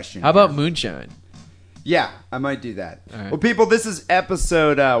the question. How about moonshine? Yeah, I might do that. All right. Well, people, this is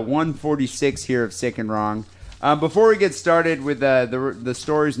episode 146 here of Sick and Wrong. Before we get started with the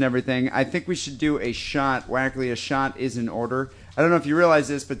stories and everything, I think we should do a shot. Wackily, a shot is in order. I don't know if you realize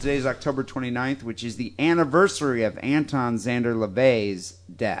this, but today is October 29th, which is the anniversary of Anton Szandor LaVey's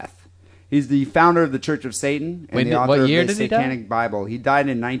death. He's the founder of the Church of Satan and the author of the Satanic Bible. He died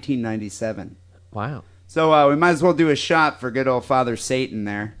in 1997. Wow. So we might as well do a shot for good old Father Satan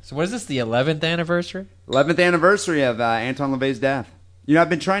there. So what is this, the 11th anniversary? 11th anniversary of Anton LaVey's death. You know, I've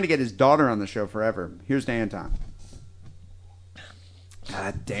been trying to get his daughter on the show forever. Here's to Anton.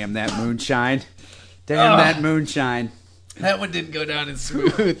 God damn that moonshine. Damn that moonshine. That one didn't go down as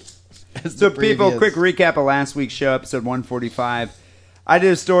smooth. So people, quick recap of last week's show, episode 145. I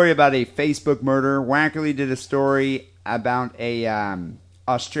did a story about a Facebook murder. Wackerly did a story about a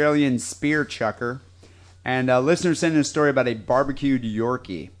Australian spear chucker. And a listener sent in a story about a barbecued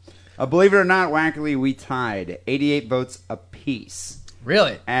Yorkie. Believe it or not, Wackerly, we tied 88 votes apiece.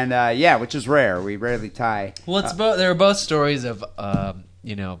 Really? And yeah, which is rare. We rarely tie. Well, it's both. They were both stories of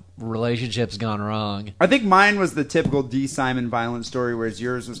relationships gone wrong. I think mine was the typical D. Simon violent story, whereas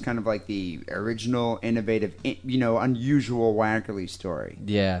yours was kind of like the original, innovative, unusual Wackerly story.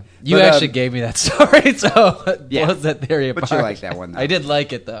 Yeah. You actually gave me that story, so it blows that theory apart. But you like that one, though. I did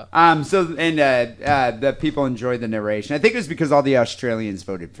like it, though. The people enjoyed the narration. I think it was because all the Australians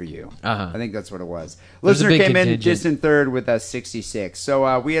voted for you. Uh-huh. I think that's what it was. Listener came in just in third with 66.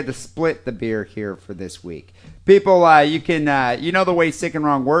 So we had to split the beer here for this week. People, you can, you know the way Sick and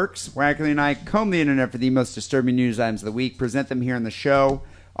Wrong works. Wackerly and I comb the internet for the most disturbing news items of the week, present them here on the show.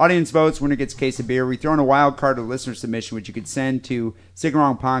 Audience votes, winner gets a case of beer. We throw in a wild card of listener submission, which you could send to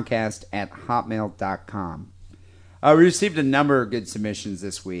sickandwrongpodcast@hotmail.com. We received a number of good submissions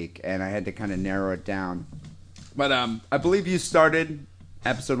this week, and I had to kind of narrow it down. But I believe you started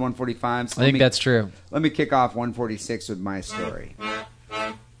episode 145. So I think that's true. Let me kick off 146 with my story.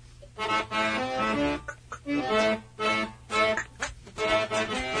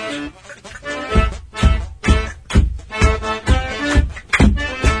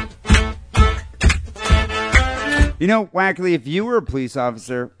 You know, Wackerly, if you were a police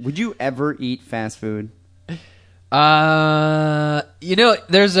officer, would you ever eat fast food?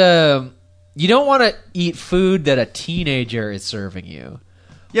 There's you don't want to eat food that a teenager is serving you.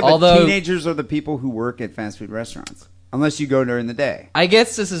 Yeah, but teenagers are the people who work at fast food restaurants. Unless you go during the day. I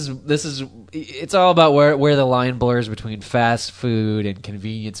guess it's all about where the line blurs between fast food and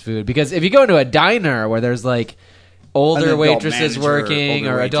convenience food. Because if you go into a diner where there's like older waitresses working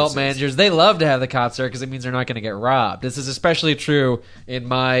or adult managers, they love to have the cops there because it means they're not going to get robbed. This is especially true in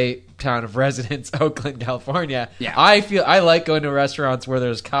my town of residence, Oakland, California. Yeah. I like going to restaurants where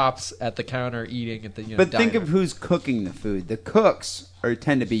there's cops at the counter eating at the But diner. Think of who's cooking the food. The cooks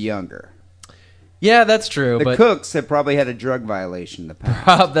tend to be younger. Yeah, that's true. The cooks have probably had a drug violation in the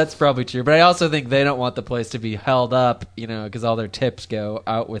past. That's probably true. But I also think they don't want the place to be held up, because all their tips go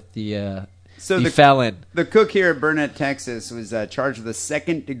out with the felon. The cook here at Burnett, Texas, was charged with a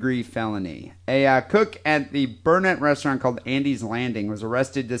second-degree felony. A cook at the Burnett restaurant called Andy's Landing was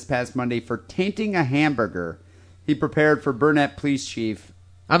arrested this past Monday for tainting a hamburger he prepared for Burnett Police Chief.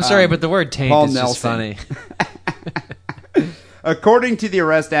 I'm sorry, but the word taint Paul is Nelson. just funny. According to the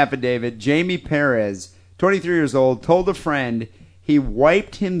arrest affidavit, Jamie Perez, 23 years old, told a friend he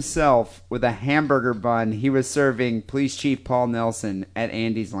wiped himself with a hamburger bun he was serving Police Chief Paul Nelson at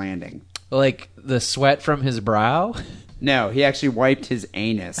Andy's Landing. Like the sweat from his brow? No, he actually wiped his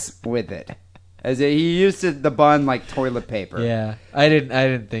anus with it. He used the bun like toilet paper. Yeah, I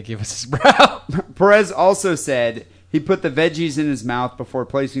didn't think it was his brow. Perez also said he put the veggies in his mouth before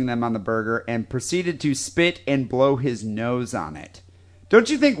placing them on the burger and proceeded to spit and blow his nose on it. Don't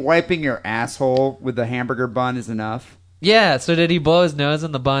you think wiping your asshole with the hamburger bun is enough? Yeah, so did he blow his nose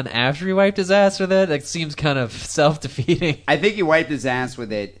on the bun after he wiped his ass with it? That seems kind of self-defeating. I think he wiped his ass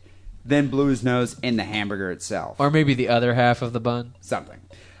with it, then blew his nose in the hamburger itself. Or maybe the other half of the bun. Something.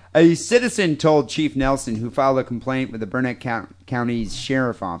 A citizen told Chief Nelson, who filed a complaint with the Burnett County's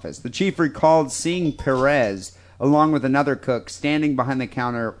Sheriff Office. The chief recalled seeing Perez, along with another cook, standing behind the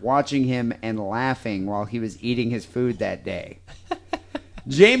counter, watching him and laughing while he was eating his food that day.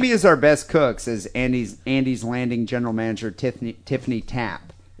 Jamie is our best cook, says Andy's Landing General Manager Tiffany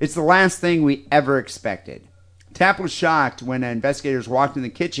Tapp. It's the last thing we ever expected. Tapp was shocked when investigators walked in the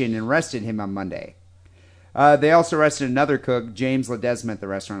kitchen and arrested him on Monday. They also arrested another cook, James Ledesma, at the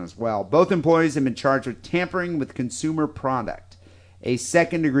restaurant as well. Both employees have been charged with tampering with consumer product, a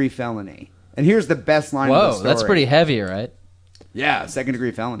second-degree felony. And here's the best line of the story. Whoa, that's pretty heavy, right? Yeah,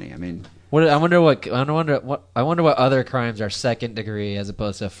 second-degree felony. I mean, I wonder what other crimes are second degree as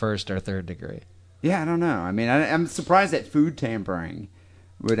opposed to first or third degree. Yeah, I don't know. I mean, I'm surprised that food tampering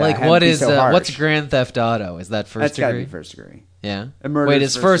would what's Grand Theft Auto? Is that first degree? That's got to be first degree. Yeah. And murder wait,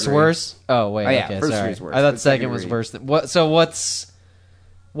 is is first degree. worse? Oh, wait. Oh, yeah, okay, first sorry. degree is worse, I thought but second second was degree. worse.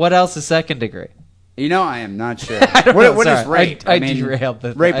 What else is second degree? You know, I am not sure. I don't know, What is sorry. rape? I derailed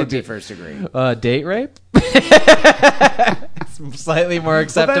the rape I would be did- first degree. Date rape? Slightly more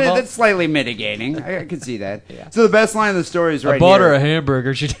acceptable. Well, that's slightly mitigating. I can see that. So the best line of the story is right I bought here. her a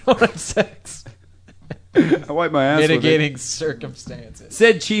hamburger. She didn't want to have sex. I wipe my ass with it. Mitigating circumstances.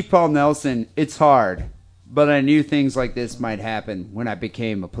 Said Chief Paul Nelson, "It's hard, but I knew things like this might happen when I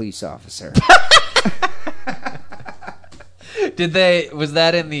became a police officer." Was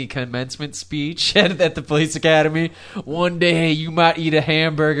that in the commencement speech at the police academy? One day you might eat a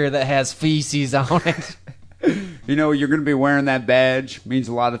hamburger that has feces on it. You know, you're going to be wearing that badge. Means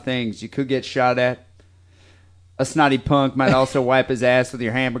a lot of things. You could get shot at. A snotty punk might also wipe his ass with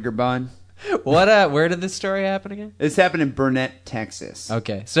your hamburger bun. Where did this story happen again? This happened in Burnett, Texas.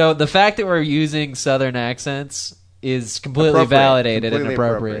 Okay, so the fact that we're using Southern accents is completely Appropriate. validated Completely and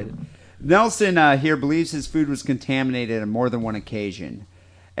appropriate. Nelson here believes his food was contaminated on more than one occasion.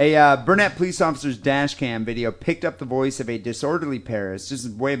 A Burnett police officer's dash cam video picked up the voice of a disorderly Paris. This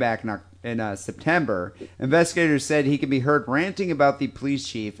is way back in September. Investigators said he could be heard ranting about the police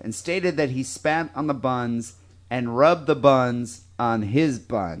chief and stated that he spat on the buns and rubbed the buns on his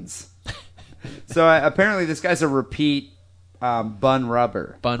buns. So apparently this guy's a repeat bun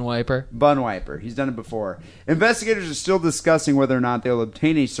rubber. Bun wiper? Bun wiper. He's done it before. Investigators are still discussing whether or not they'll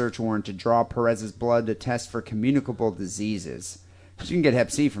obtain a search warrant to draw Perez's blood to test for communicable diseases. You can get Hep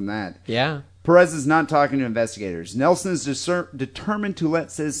C from that. Yeah. Perez is not talking to investigators. Nelson is determined to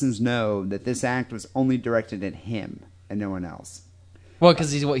let citizens know that this act was only directed at him and no one else. Well,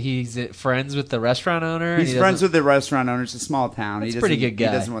 because he's friends with the restaurant owner? He's friends with the restaurant owner. It's a small town. He's a pretty good guy.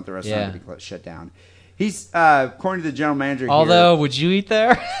 He doesn't want the restaurant Yeah. to be shut down. He's, according to the general manager Although, here, would you eat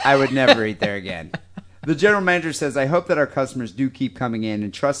there? I would never eat there again. The general manager says, "I hope that our customers do keep coming in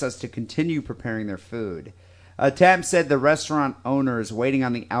and trust us to continue preparing their food." Tapp said the restaurant owner is waiting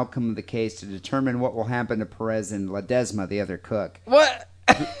on the outcome of the case to determine what will happen to Perez and Ledesma, the other cook. What?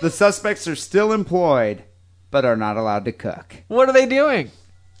 The suspects are still employed, but are not allowed to cook. What are they doing?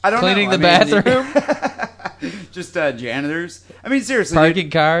 I don't Cleaning know. the bathroom? Just janitors. I mean, seriously. Parking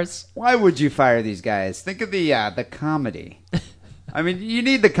cars? Why would you fire these guys? Think of the comedy. I mean, you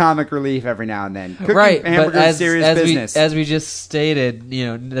need the comic relief every now and then. Cooking Right, hamburgers but is serious business. as we just stated,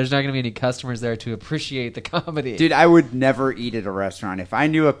 there's not going to be any customers there to appreciate the comedy. Dude, I would never eat at a restaurant. If I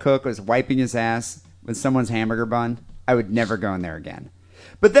knew a cook was wiping his ass with someone's hamburger bun, I would never go in there again.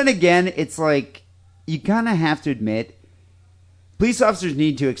 But then again, it's like, you kind of have to admit, police officers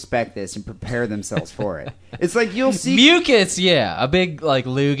need to expect this and prepare themselves for it. It's like you'll see mucus, yeah, a big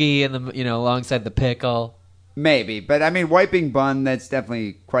loogie in the alongside the pickle. Maybe, but I mean, wiping bun, that's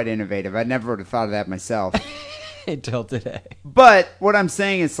definitely quite innovative. I never would have thought of that myself. Until today. But what I'm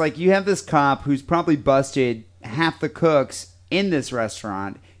saying is, you have this cop who's probably busted half the cooks in this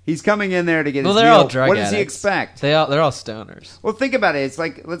restaurant. He's coming in there to get his they're meal. all drug What does he addicts. expect? They're all stoners. Well, think about it. It's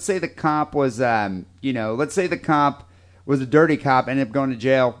like, let's say the cop was, let's say the cop was a dirty cop and ended up going to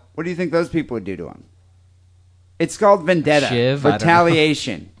jail. What do you think those people would do to him? It's called vendetta, Shiv? I don't know.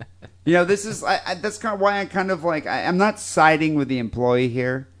 retaliation. This is that's kind of why I'm not siding with the employee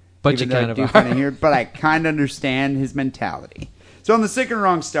here, but even you though kind I of do are. find it here, but I kind of understand his mentality. So on the sick and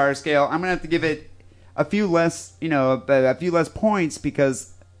wrong star scale, I'm gonna have to give it a few less points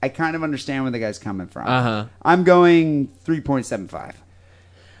because I kind of understand where the guy's coming from. I'm going 3.75.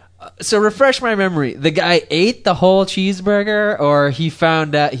 So refresh my memory. The guy ate the whole cheeseburger, or he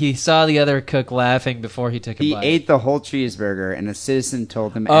found out he saw the other cook laughing before he took a bite? He ate the whole cheeseburger, and a citizen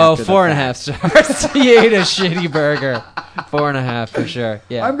told him. Oh, after 4.5 stars. He ate a shitty burger. 4.5 for sure.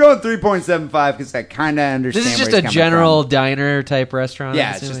 Yeah, I'm going 3.75 because I kind of understand. This is just where a he's coming general from. diner type restaurant. Yeah,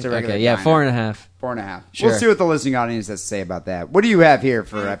 I'm it's just assuming? a regular. Okay, yeah, diner. 4.5. 4.5. Sure. We'll see what the listening audience has to say about that. What do you have here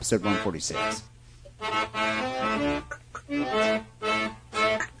for episode 146?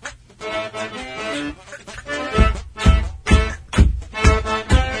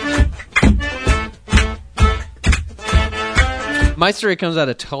 My story comes out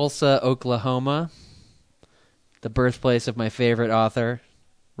of Tulsa, Oklahoma, the birthplace of my favorite author,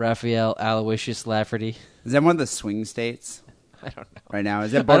 Raphael Aloysius Lafferty. Is that one of the swing states? I don't know. Right now,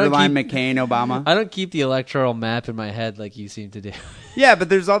 is that borderline McCain, Obama? I don't keep the electoral map in my head like you seem to do. Yeah, but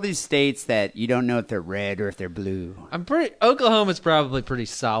there's all these states that you don't know if they're red or if they're blue. Oklahoma's probably pretty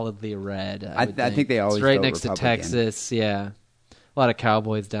solidly red. I think they always it's right vote next Republican. to Texas. Yeah, a lot of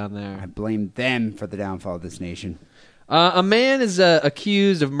cowboys down there. I blame them for the downfall of this nation. A man is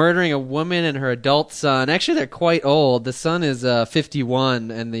accused of murdering a woman and her adult son. Actually, they're quite old. The son is 51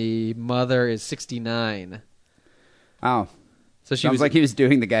 and the mother is 69. Oh. So she Sounds was like he was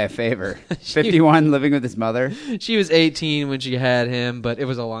doing the guy a favor. 51, living with his mother. She was 18 when she had him, but it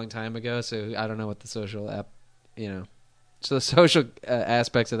was a long time ago, so I don't know what the social so the social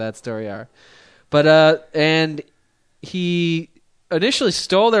aspects of that story are. But and he initially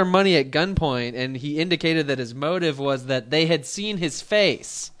stole their money at gunpoint, and he indicated that his motive was that they had seen his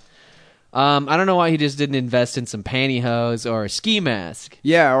face. I don't know why he just didn't invest in some pantyhose or a ski mask.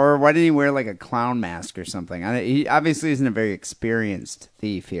 Yeah, or why didn't he wear like a clown mask or something? He obviously isn't a very experienced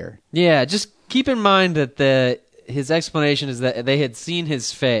thief here. Yeah, just keep in mind that his explanation is that they had seen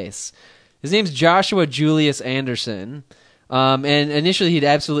his face. His name's Joshua Julius Anderson, and initially he'd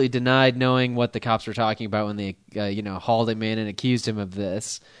absolutely denied knowing what the cops were talking about when they hauled him in and accused him of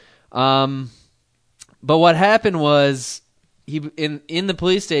this. But what happened was, in the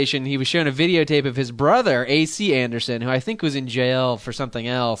police station, he was shown a videotape of his brother, A.C. Anderson, who I think was in jail for something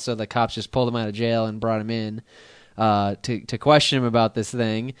else, so the cops just pulled him out of jail and brought him in to question him about this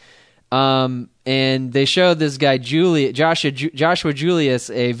thing. And they showed this guy, Joshua Julius,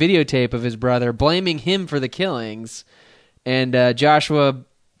 a videotape of his brother, blaming him for the killings. And Joshua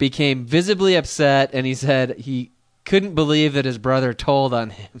became visibly upset, and he said he couldn't believe that his brother told on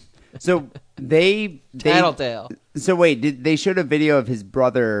him. So they Tattletale. So wait, they showed a video of his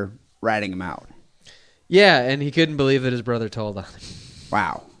brother ratting him out? Yeah, and he couldn't believe that his brother told on him.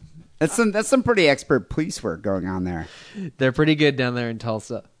 Wow, that's some pretty expert police work going on there. They're pretty good down there in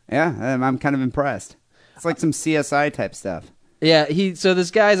Tulsa. Yeah, I'm kind of impressed. It's like some CSI type stuff. Yeah, so this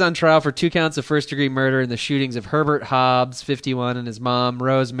guy's on trial for 2 counts of first-degree murder in the shootings of Herbert Hobbs, 51, and his mom,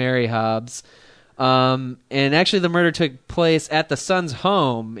 Rosemary Hobbs. And actually the murder took place at the son's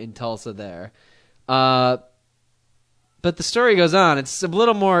home in Tulsa there. But the story goes on. It's a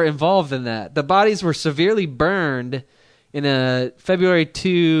little more involved than that. The bodies were severely burned in a February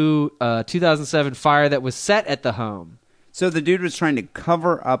 2007 fire that was set at the home. So the dude was trying to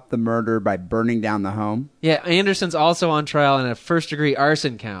cover up the murder by burning down the home? Yeah, Anderson's also on trial in a first-degree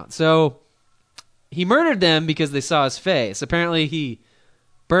arson count. So he murdered them because they saw his face. Apparently he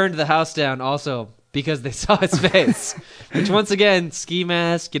burned the house down also because they saw his face. Which, once again, ski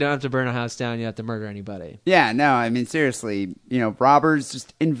mask, you don't have to burn a house down, you have to murder anybody. Yeah, no, I mean, seriously, robbers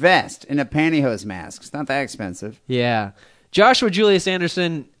just invest in a pantyhose mask. It's not that expensive. Yeah. Joshua Julius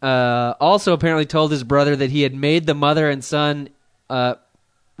Anderson also apparently told his brother that he had made the mother and son,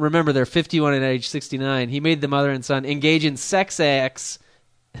 remember they're 51 and age 69, he made the mother and son engage in sex acts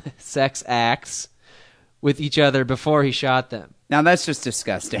with each other before he shot them. Now that's just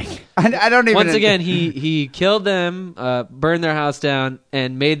disgusting. I don't even... Once again, he killed them, burned their house down,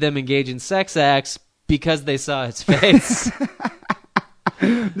 and made them engage in sex acts because they saw his face.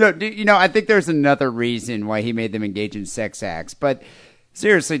 No, I think there's another reason why he made them engage in sex acts. But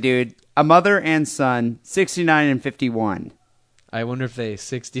seriously, dude, a mother and son, 69 and 51. I wonder if they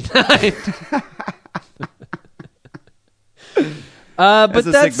 69. But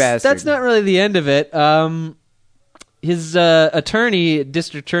that's not really the end of it. His attorney,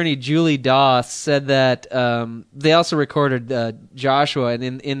 District Attorney Julie Doss, said that they also recorded Joshua,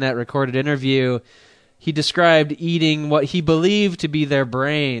 and in that recorded interview, he described eating what he believed to be their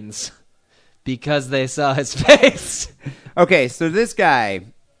brains because they saw his face. Okay, so this guy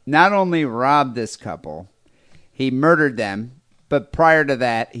not only robbed this couple, he murdered them, but prior to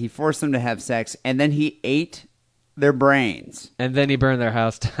that, he forced them to have sex, and then he ate their brains. And then he burned their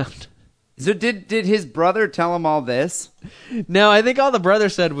house down. So did his brother tell him all this? No, I think all the brother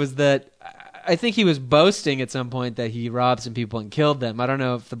said was that I think he was boasting at some point that he robbed some people and killed them. I don't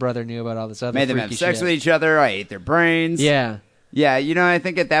know if the brother knew about all this other made them have sex with each other. I ate their brains. Yeah. Yeah, I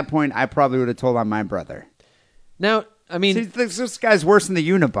think at that point I probably would have told on my brother. Now, I mean... See, this guy's worse than the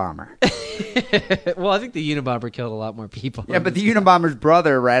Unabomber. Well, I think the Unabomber killed a lot more people. Yeah, but the Unabomber's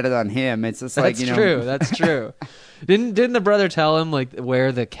brother ratted on him. It's just like, That's true. That's true. Didn't the brother tell him like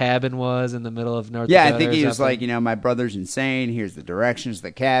where the cabin was in the middle of North Dakota? Yeah, I think he was like, my brother's insane. Here's the directions to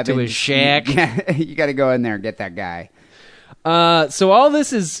the cabin. To his shack. You got to go in there and get that guy. So all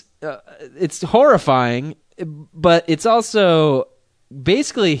this is, it's horrifying, but it's also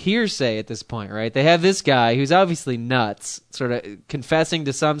basically hearsay at this point, right? They have this guy who's obviously nuts, sort of confessing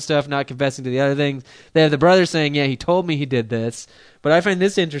to some stuff, not confessing to the other things. They have the brother saying, yeah, he told me he did this. But I find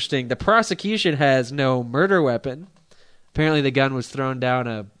this interesting. The prosecution has no murder weapon. Apparently the gun was thrown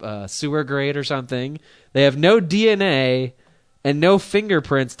down a sewer grate or something. They have no DNA and no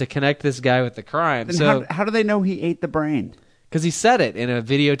fingerprints to connect this guy with the crime. Then so how do they know he ate the brain? Because he said it in a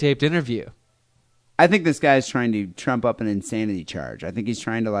videotaped interview. I think this guy's trying to trump up an insanity charge. I think he's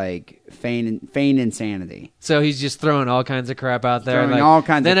trying to like feign insanity. So he's just throwing all kinds of crap out there. Throwing all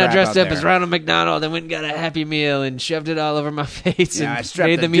kinds of then crap I dressed out up there. as Ronald McDonald and went and got a Happy Meal and shoved it all over my face. Yeah, and I strapped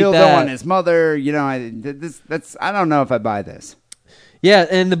made a them eat dildo that. on his mother. You know, I don't know if I buy this. Yeah,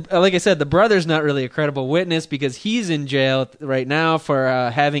 and like I said, the brother's not really a credible witness because he's in jail right now for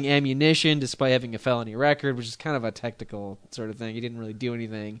having ammunition despite having a felony record, which is kind of a technical sort of thing. He didn't really do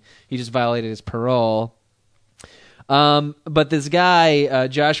anything. He just violated his parole. But this guy,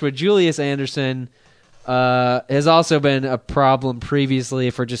 Joshua Julius Anderson, has also been a problem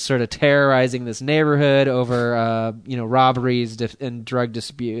previously for just sort of terrorizing this neighborhood over, robberies and drug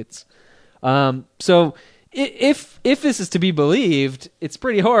disputes. So if this is to be believed, it's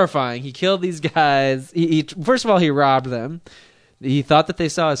pretty horrifying. He killed these guys. He first of all, he robbed them. He thought that they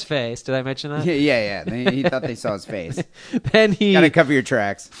saw his face. Did I mention that? Yeah. He thought they saw his face. Then he Gotta cover your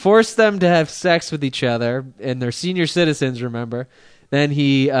tracks. forced them to have sex with each other, and they're senior citizens, remember? Then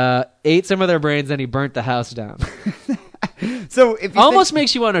he ate some of their brains, then he burnt the house down. So if you Almost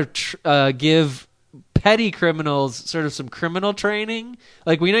makes you want to give petty criminals sort of some criminal training.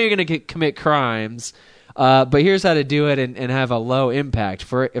 Like, we know you're going to commit crimes, but here's how to do it and have a low impact.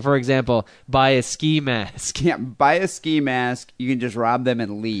 For example, buy a ski mask. Yeah, buy a ski mask. You can just rob them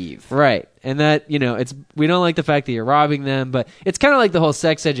and leave. Right. And that, we don't like the fact that you're robbing them, but it's kind of like the whole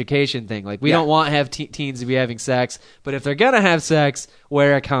sex education thing. Like, we don't want to have teens to be having sex, but if they're going to have sex,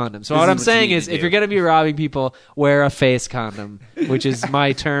 wear a condom. So what I'm saying is, if you're going to be robbing people, wear a face condom, which is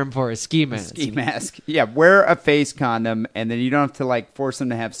my term for a ski mask. Ski mask. Yeah, wear a face condom, and then you don't have to, like, force them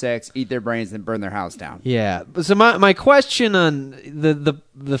to have sex, eat their brains, and burn their house down. Yeah. So my question on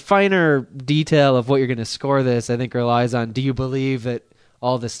the finer detail of what you're going to score this, I think, relies on, do you believe that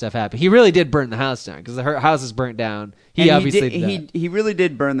all this stuff happened? He really did burn the house down because the house is burnt down. He really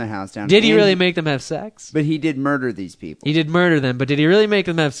did burn the house down. Did he really make them have sex? But he did murder these people. He did murder them, but did he really make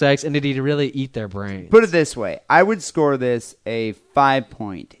them have sex, and did he really eat their brains? Put it this way. I would score this a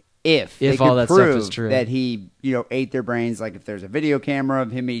 5-point if they all could that stuff prove is true. that he, ate their brains, like if there's a video camera of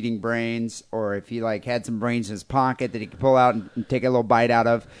him eating brains, or if he like had some brains in his pocket that he could pull out and take a little bite out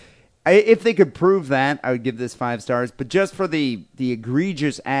of. If they could prove that, I would give this 5 stars. But just for the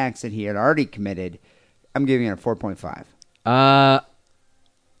egregious acts that he had already committed, I'm giving it a 4.5.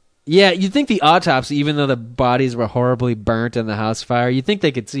 Yeah, you'd think the autopsy, even though the bodies were horribly burnt in the house fire, you'd think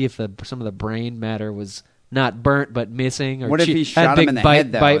they could see if some of the brain matter was not burnt but missing. Or what if he shot had him big in the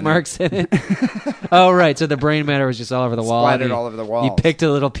head, though? Bite marks in it? Oh, right. So the brain matter was just all over the wall. Splattered all over the walls. He picked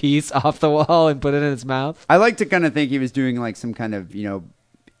a little piece off the wall and put it in his mouth. I like to kind of think he was doing like some kind of,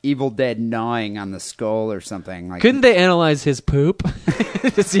 Evil Dead gnawing on the skull or something. Like, couldn't they analyze his poop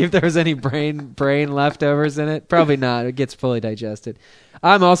to see if there was any brain leftovers in it? Probably not. It gets fully digested.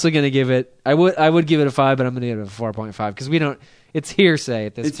 I'm also going to give it. I would give it a 5, but I'm going to give it a 4.5 because we don't. It's hearsay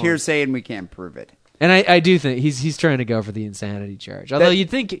at this point. It's hearsay, and we can't prove it. And I do think he's trying to go for the insanity charge. Although you'd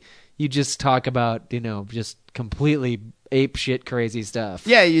think you just talk about just completely ape shit crazy stuff.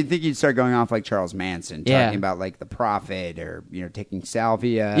 Yeah, you'd think you'd start going off like Charles Manson, talking about like the prophet, or taking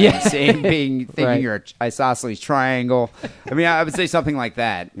salvia, and thinking Right. you're an isosceles triangle. I mean, I would say something like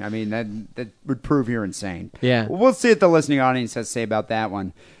that. I mean, that would prove you're insane. Yeah. We'll see what the listening audience has to say about that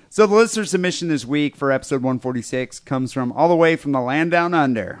one. So the listener submission this week for episode 146 comes from all the way from the land down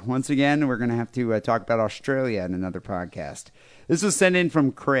under. Once again, we're going to have to talk about Australia in another podcast. This was sent in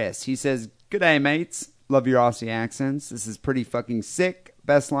from Chris. He says, "G'day, mates. Love your Aussie accents. This is pretty fucking sick.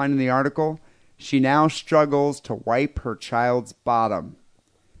 Best line in the article. She now struggles to wipe her child's bottom.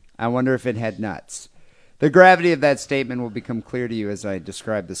 I wonder if it had nuts." The gravity of that statement will become clear to you as I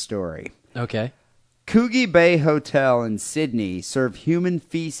describe the story. Okay. Coogee Bay Hotel in Sydney serve human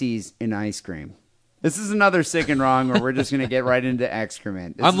feces in ice cream. This is another sick and wrong where we're just going to get right into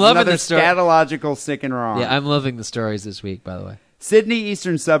excrement. This I'm is loving another the story. scatological sick and wrong. Yeah, I'm loving the stories this week, by the way. Sydney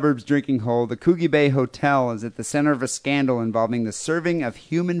eastern suburbs drinking hole, the Coogee Bay Hotel is at the center of a scandal involving the serving of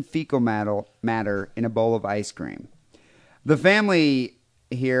human fecal matter in a bowl of ice cream. The family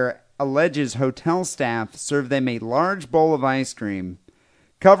here alleges hotel staff served them a large bowl of ice cream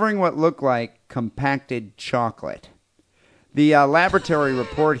covering what looked like compacted chocolate. The laboratory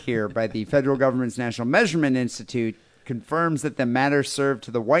report here by the federal government's National Measurement Institute confirms that the matter served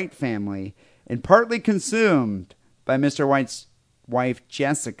to the White family and partly consumed by Mr. White's wife,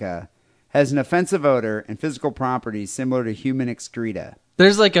 Jessica, has an offensive odor and physical properties similar to human excreta.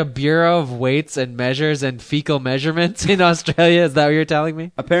 There's like a Bureau of Weights and Measures and Fecal Measurements in Australia. Is that what you're telling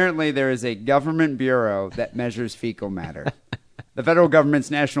me? Apparently, there is a government bureau that measures fecal matter. The federal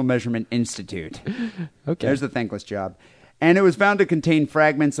government's National Measurement Institute. Okay. There's the thankless job. And it was found to contain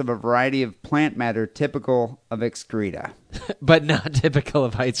fragments of a variety of plant matter typical of excreta. But not typical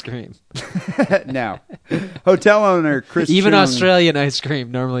of ice cream. No. Hotel owner Chris Even Chung, Australian ice cream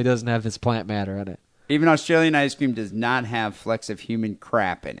normally doesn't have this plant matter in it. Even Australian ice cream does not have flecks of human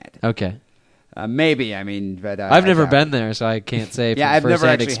crap in it. Okay. Maybe, I mean, but I've never been there, so I can't say. Yeah, I've never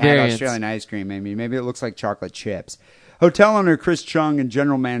actually experience. had Australian ice cream. I mean, maybe it looks like chocolate chips. Hotel owner Chris Chung and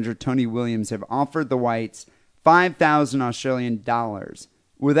general manager Tony Williams have offered the Whites $5,000 Australian dollars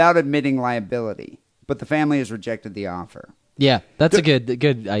without admitting liability, but the family has rejected the offer. Yeah, that's a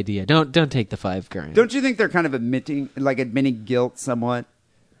good idea. Don't take the $5,000. Don't you think they're kind of admitting guilt somewhat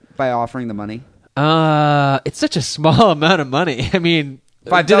by offering the money? It's such a small amount of money. I mean,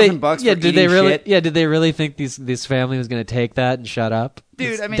 $5,000 Yeah, for did they eating really? shit? Yeah, did they really think this family was going to take that and shut up?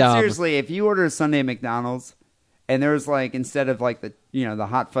 Dude, It's I mean, dumb. seriously, if you order a sundae at McDonald's and there was like, instead of like the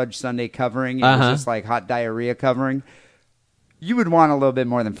hot fudge sundae covering, it was just like hot diarrhea covering, you would want a little bit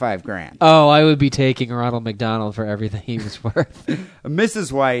more than $5,000. Oh, I would be taking Ronald McDonald for everything he was worth.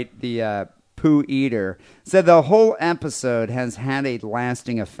 Mrs. White, the poo eater, said the whole episode has had a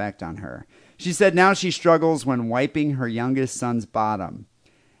lasting effect on her. She said now she struggles when wiping her youngest son's bottom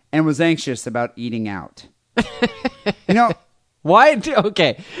and was anxious about eating out. You know, Why?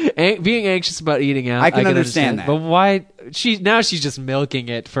 Okay, being anxious about eating out, I can understand that. But why? She's just milking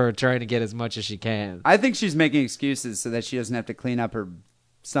it for trying to get as much as she can. I think she's making excuses so that she doesn't have to clean up her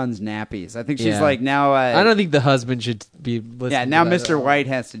son's nappies. I think she's Yeah. like, now... I don't think the husband should be listening. Yeah, now to that Mr. at all. White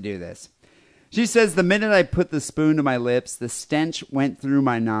has to do this. She says, the minute I put the spoon to my lips, the stench went through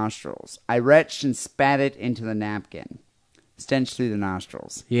my nostrils. I retched and spat it into the napkin. Stench through the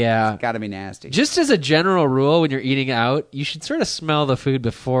nostrils. Yeah. It's gotta be nasty. Just as a general rule, when you're eating out, you should sort of smell the food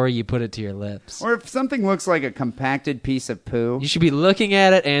before you put it to your lips. Or if something looks like a compacted piece of poo, You should be looking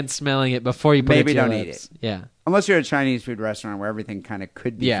at it and smelling it before you put it maybe to your don't eat lips. it. Yeah. Unless you're at a Chinese food restaurant where everything kind of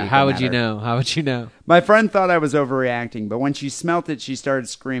could be Yeah, fecal how would you matter. know? How would you know? My friend thought I was overreacting, but when she smelt it, she started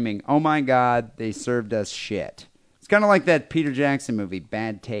screaming, "Oh my God, they served us shit." It's kind of like that Peter Jackson movie,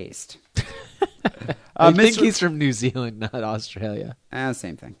 Bad Taste. I think he's from New Zealand, not Australia.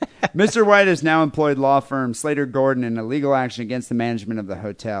 Same thing. Mr. White has now employed law firm Slater Gordon in a legal action against the management of the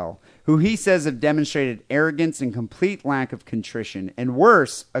hotel, who he says have demonstrated arrogance and complete lack of contrition, and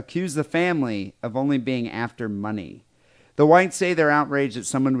worse, accuse the family of only being after money. The Whites say they're outraged that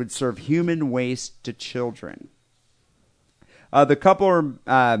someone would serve human waste to children. The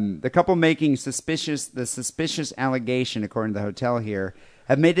couple making the suspicious allegation, according to the hotel here,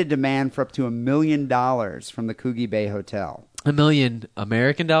 have made a demand for up to $1 million from the Coogee Bay Hotel. $1 million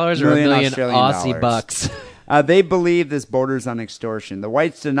American dollars or $1 million Australian Aussie dollars. bucks? They believe this borders on extortion. The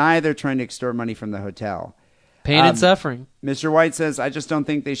Whites deny they're trying to extort money from the hotel. Pain and suffering. Mr. White says, I just don't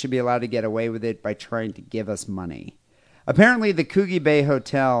think they should be allowed to get away with it by trying to give us money. Apparently, the Coogee Bay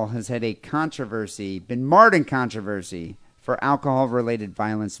Hotel has had been marred in controversy for alcohol-related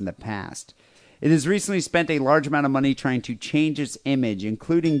violence in the past. It has recently spent a large amount of money trying to change its image,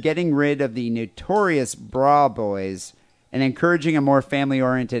 including getting rid of the notorious bra boys and encouraging a more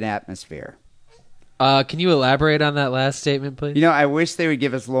family-oriented atmosphere. Can you elaborate on that last statement, please? You know, I wish they would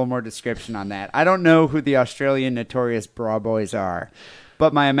give us a little more description on that. I don't know who the Australian notorious bra boys are,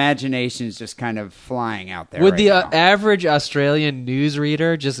 but my imagination is just kind of flying out there. Would right the now. average Australian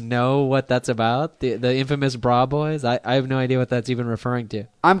newsreader just know what that's about? The infamous bra boys? I have no idea what that's even referring to.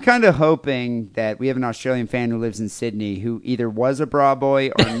 I'm kind of hoping that we have an Australian fan who lives in Sydney who either was a bra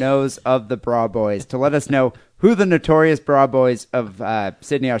boy or knows of the bra boys to let us know who the notorious bra boys of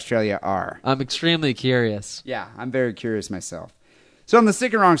Sydney, Australia are. I'm extremely curious. Yeah, I'm very curious myself. So on the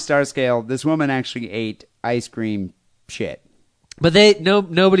Sick and Wrong star scale, this woman actually ate ice cream shit. But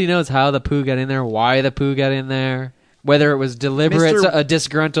nobody knows how the poo got in there, why the poo got in there, whether it was deliberate, a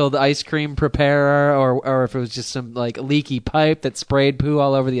disgruntled ice cream preparer, or if it was just some like leaky pipe that sprayed poo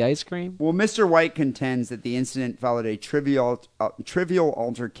all over the ice cream. Well, Mr. White contends that the incident followed a trivial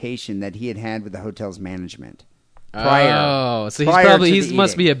altercation that he had with the hotel's management. So he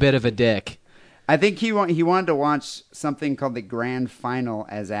must be a bit of a dick. I think he wanted to watch something called the Grand Final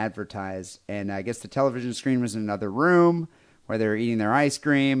as advertised, and I guess the television screen was in another room where they were eating their ice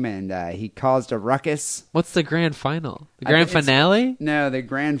cream, and he caused a ruckus. What's the grand final? The grand finale? No, the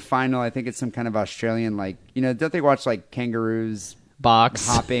grand final, I think it's some kind of Australian, like, you know, don't they watch, like, kangaroos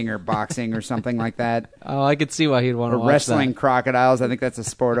hopping or boxing or something like that? Oh, I could see why he'd want to watch wrestling that. crocodiles. I think that's a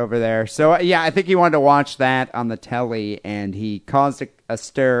sport over there. So, yeah, I think he wanted to watch that on the telly, and he caused a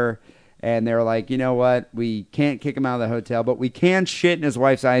stir, and they were like, you know what? We can't kick him out of the hotel, but we can shit in his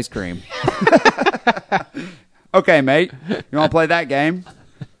wife's ice cream. Okay, mate. You want to play that game?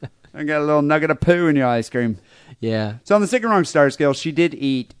 I got a little nugget of poo in your ice cream. Yeah. So on the Sick and Wrong star scale, she did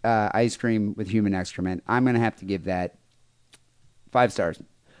eat ice cream with human excrement. I'm going to have to give that 5 stars.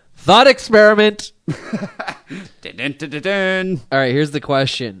 Thought experiment. Dun, dun, dun, dun, dun. All right, here's the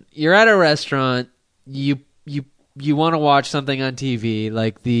question. You're at a restaurant. You want to watch something on TV,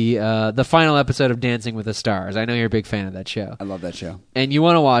 like the final episode of Dancing with the Stars. I know you're a big fan of that show. I love that show. And you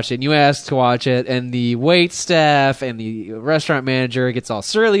want to watch it, and you ask to watch it, and the wait staff and the restaurant manager gets all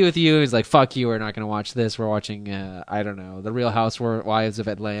surly with you. He's like, fuck you, we're not going to watch this. We're watching, I don't know, The Real Housewives of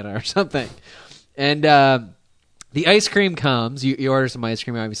Atlanta or something. And the ice cream comes. You order some ice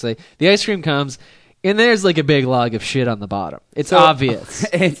cream, obviously. The ice cream comes, and there's like a big log of shit on the bottom. It's obvious.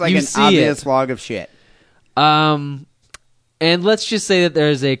 It's like an obvious log of shit. And let's just say that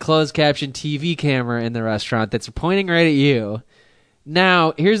there's a closed caption TV camera in the restaurant that's pointing right at you.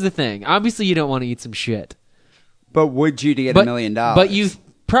 Now, here's the thing. Obviously, you don't want to eat some shit. But would you to get $1 million? But you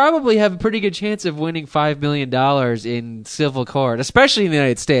probably have a pretty good chance of winning $5 million in civil court, especially in the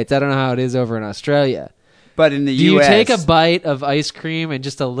United States. I don't know how it is over in Australia. But in the Do U.S. you take a bite of ice cream and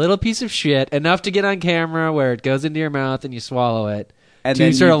just a little piece of shit, enough to get on camera where it goes into your mouth and you swallow it, and to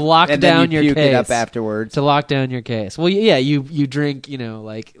then sort of lock down your puke case? It up afterwards. To lock down your case. Well, yeah, you drink,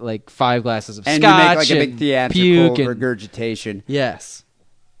 like 5 glasses of and scotch. And you make like a big theatrical puke regurgitation. Yes.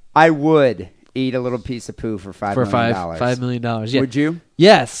 I would eat a little piece of poo for $5 million. $5 million. Yeah. Would you?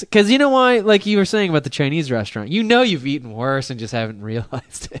 Yes, because you know why? Like you were saying about the Chinese restaurant, you've eaten worse and just haven't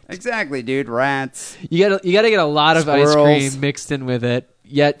realized it. Exactly, dude. Rats. You got to get a lot of Squirrels. ice cream mixed in with it,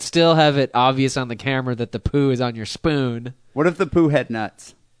 yet still have it obvious on the camera that the poo is on your spoon. What if the poo had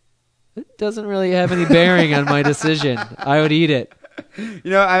nuts? It doesn't really have any bearing on my decision. I would eat it.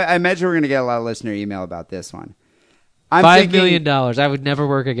 I imagine we're going to get a lot of listener email about this one. $5 million. I would never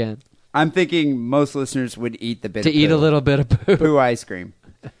work again. I'm thinking most listeners would eat the bit of eat poo. A little bit of poo. Poo ice cream.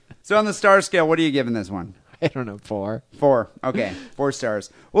 So on the star scale, what are you giving this one? I don't know, 4. 4. Okay, 4 stars.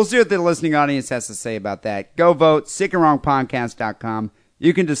 We'll see what the listening audience has to say about that. Go vote, sickandwrongpodcast.com.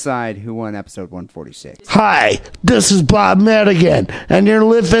 You can decide who won episode 146. Hi, this is Bob Madigan, and you're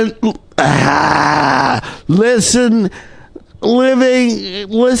listening to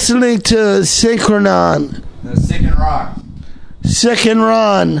Synchronon. No, Sick and Wrong. Sick and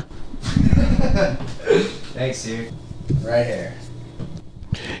Ron. Thanks, dude. Right here.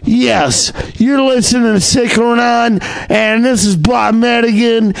 Yes, you're listening to Synchronon, and this is Bob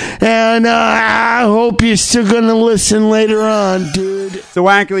Madigan, and I hope you're still going to listen later on, dude. So,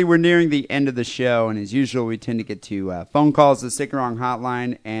 actually, we're nearing the end of the show, and as usual, we tend to get to phone calls, the Sick and Wrong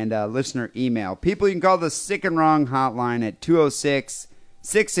hotline, and listener email. People, you can call the Sick and Wrong hotline at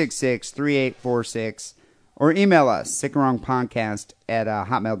 206-666-3846, or email us,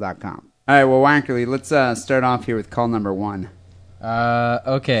 sickandwrongpodcast@hotmail.com. All right, well, Wackerly, let's start off here with call number 1.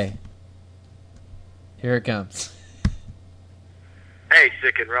 Okay. Here it comes. Hey,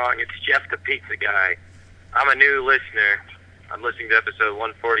 Sick and Wrong, it's Jeff the Pizza Guy. I'm a new listener. I'm listening to episode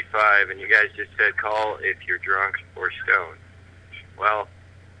 145, and you guys just said call if you're drunk or stoned. Well,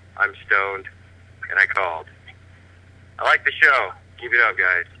 I'm stoned, and I called. I like the show. Keep it up,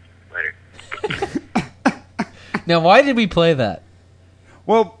 guys. Later. Now, why did we play that?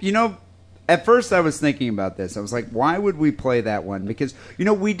 Well, at first I was thinking about this. I was like, why would we play that one? Because,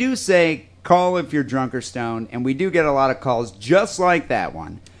 we do say call if you're drunk or stoned, and we do get a lot of calls just like that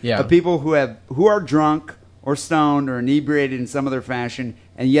one. Yeah. Of people who are drunk or stoned or inebriated in some other fashion,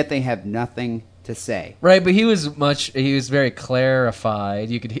 and yet they have nothing to say. Right, but he was very clarified.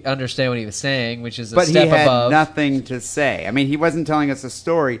 You could understand what he was saying, which is a step above. But he had nothing to say. I mean, he wasn't telling us a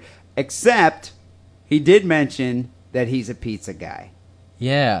story, except he did mention that he's a pizza guy.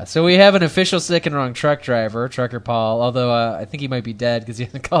 Yeah, so we have an official Sick and Wrong truck driver, Trucker Paul, although I think he might be dead because he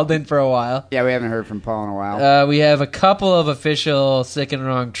hasn't called in for a while. Yeah, we haven't heard from Paul in a while. We have a couple of official Sick and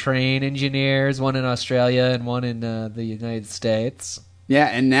Wrong train engineers, one in Australia and one in the United States. Yeah,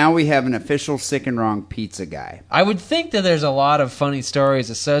 and now we have an official Sick and Wrong pizza guy. I would think that there's a lot of funny stories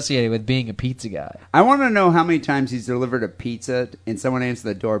associated with being a pizza guy. I want to know how many times he's delivered a pizza and someone answered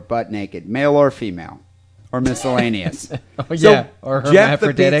the door butt naked, male or female. Or miscellaneous. Oh, yeah, or Jeff the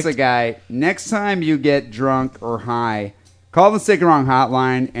hermaphroditic. pizza guy, next time you get drunk or high, call the Sick and Wrong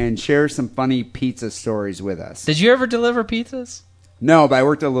hotline and share some funny pizza stories with us. Did you ever deliver pizzas? No, but I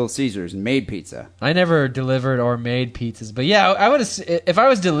worked at Little Caesars and made pizza. I never delivered or made pizzas. But yeah, I would if I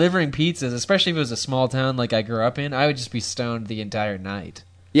was delivering pizzas, especially if it was a small town like I grew up in, I would just be stoned the entire night.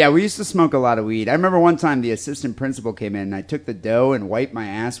 Yeah, we used to smoke a lot of weed. I remember one time the assistant principal came in and I took the dough and wiped my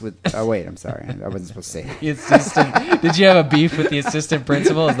ass with... Oh, wait, I'm sorry. I wasn't supposed to say that. The assistant. Did you have a beef with the assistant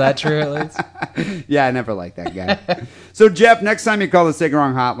principal? Is that true, at least? Yeah, I never liked that guy. So, Jeff, next time you call the Sick and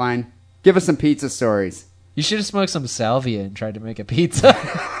Wrong hotline, give us some pizza stories. You should have smoked some salvia and tried to make a pizza.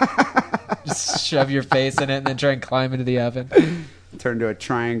 Just shove your face in it and then try and climb into the oven. Turn to a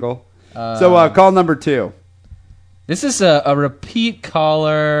triangle. So call number 2. This is a repeat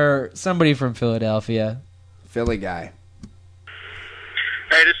caller, somebody from Philadelphia. Philly guy.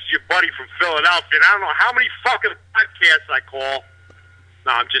 Hey, this is your buddy from Philadelphia, and I don't know how many fucking podcasts I call.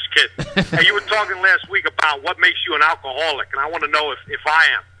 No, I'm just kidding. Hey, you were talking last week about what makes you an alcoholic, and I want to know if I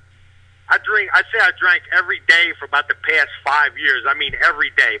am. I'd say I drank every day for about the past 5 years. I mean,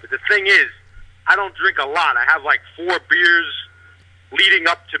 every day. But the thing is, I don't drink a lot. I have like 4 beers leading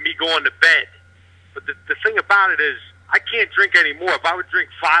up to me going to bed. But the thing about it is, I can't drink anymore. If I would drink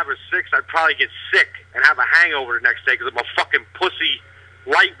 5 or 6, I'd probably get sick and have a hangover the next day because I'm a fucking pussy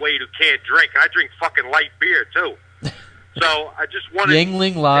lightweight who can't drink. And I drink fucking light beer, too. So I just wanted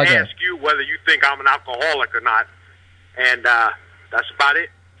Yingling to Lager. ask you whether you think I'm an alcoholic or not. And that's about it.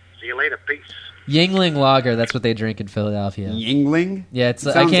 See you later. Peace. Yingling Lager, that's what they drink in Philadelphia. Yingling? Yeah, it's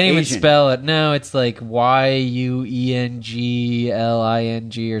I Sounds can't even Asian. spell it. No, it's like YUENGLING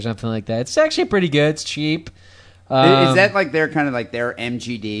or something like that. It's actually pretty good. It's cheap. Is that like their kind of like their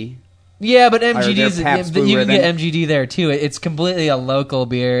MGD? Yeah, but Or MGD's their Pabst Blue you can get Ribbon? MGD there too. It's completely a local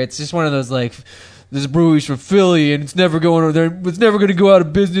beer. It's just one of those like this brewery's from Philly and it's never going over there. It's never going to go out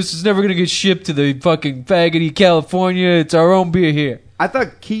of business. It's never going to get shipped to the fucking faggoty California. It's our own beer here. I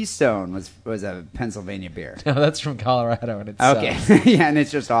thought Keystone was a Pennsylvania beer. No, that's from Colorado and it's Okay. Yeah, and it's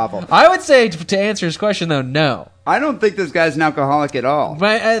just awful. I would say to answer his question though, no. I don't think this guy's an alcoholic at all.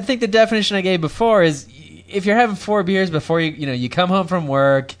 But I think the definition I gave before is if you're having 4 beers before you come home from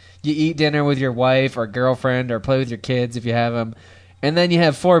work, you eat dinner with your wife or girlfriend or play with your kids if you have them, and then you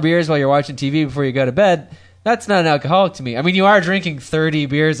have 4 beers while you're watching TV before you go to bed, that's not an alcoholic to me. I mean, you are drinking 30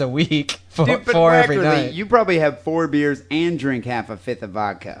 beers a week for Dude, but 4 every regularly, night. you probably have 4 beers and drink half a fifth of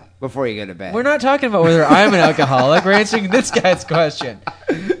vodka before you go to bed. We're not talking about whether I'm an alcoholic. We're answering this guy's question.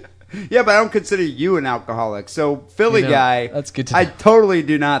 Yeah, but I don't consider you an alcoholic. So Philly guy, that's good to I know. totally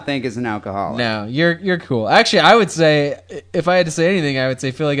do not think is an alcoholic. No, you're cool. Actually, I would say, if I had to say anything, I would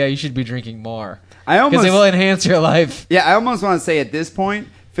say, Philly guy, you should be drinking more. Because it will enhance your life. Yeah, I almost want to say at this point,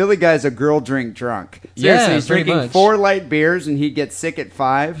 Philly guy's a girl drink drunk. Seriously, Yeah, he's pretty drinking much. 4 light beers and he gets sick at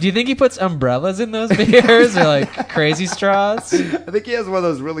 5. Do you think he puts umbrellas in those beers or like crazy straws? I think he has one of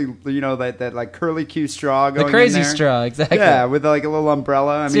those really, that like curly Q straw going The crazy in there. straw, exactly. Yeah, with like a little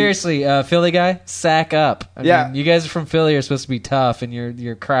umbrella. I mean, Seriously, Philly guy, sack up. I Yeah. mean, you guys are from Philly. You're supposed to be tough, and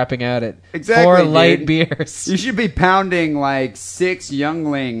you're crapping out at Exactly, 4 light dude. beers. You should be pounding like 6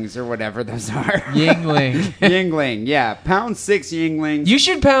 younglings or whatever those are. Yingling. Yingling, yeah. Pound 6 Yinglings. You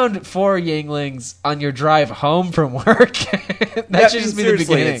should pound 4 Yinglings on your drive home from work. That should just be the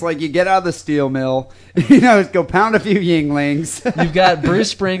seriously, beginning. it's like you get out of the steel mill, go pound a few Yinglings. You've got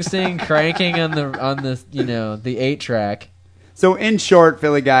Bruce Springsteen cranking on the the 8-track. So in short,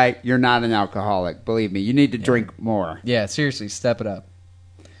 Philly guy, you're not an alcoholic. Believe me, you need to drink more. Yeah, seriously, step it up.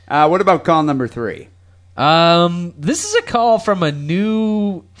 What about call number 3? This is a call from a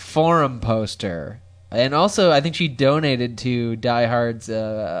new forum poster. And also, I think she donated to Die Hard's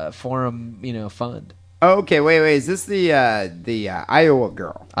forum, fund. Oh, okay, wait. Is this the Iowa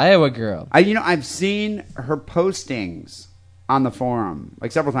girl? Iowa girl. I've seen her postings on the forum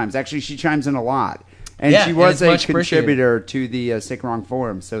like several times. Actually, she chimes in a lot, and Yeah, she and was it's a much contributor to the Sick Wrong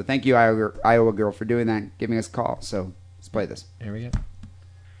forum. So thank you, Iowa girl, for doing that, giving us a call. So let's play this. Here we go.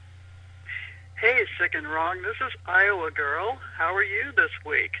 Hey, Sick and Wrong. This is Iowa Girl. How are you this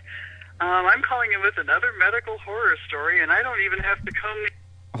week? I'm calling in with another medical horror story, and I don't even have to come.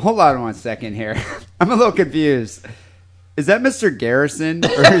 Hold on 1 second here. I'm a little confused. Is that Mr. Garrison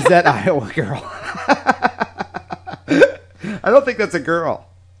or is that Iowa girl? I don't think that's a girl.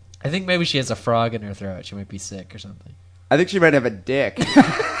 I think maybe she has a frog in her throat. She might be sick or something. I think she might have a dick.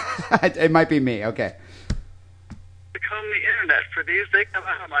 It might be me. Okay. To comb the internet for these. They come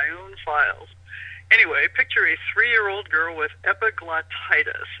out of my own files. Anyway, picture a 3-year-old girl with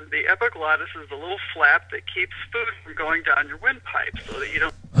epiglottitis. The epiglottis is the little flap that keeps food from going down your windpipe so that you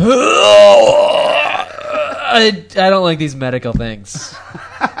don't... I don't like these medical things.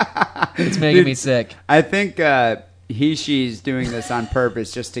 It's making me sick. I think she's doing this on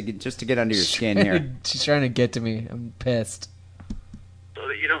purpose just to get under your skin here. She's trying to get to me. I'm pissed. So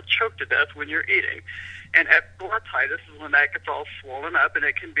that you don't choke to death when you're eating. And epiglottitis is when that gets all swollen up, and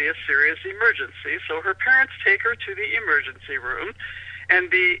it can be a serious emergency. So her parents take her to the emergency room, and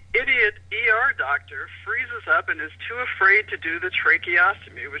the idiot ER doctor freezes up and is too afraid to do the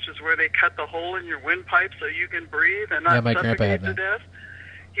tracheostomy, which is where they cut the hole in your windpipe so you can breathe and not Yeah, my grandpa suffocate had to that. death.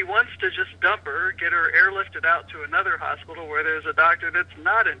 He wants to just dump her, get her airlifted out to another hospital where there's a doctor that's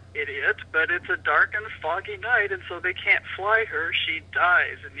not an idiot, but it's a dark and foggy night, and so they can't fly her. She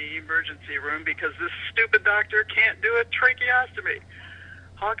dies in the emergency room because this stupid doctor can't do a tracheostomy.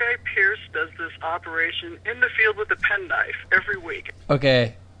 Hawkeye Pierce does this operation in the field with a penknife every week.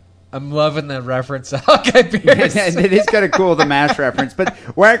 Okay. I'm loving the reference to Hawkeye Pierce. It is kind of cool, the MASH reference. But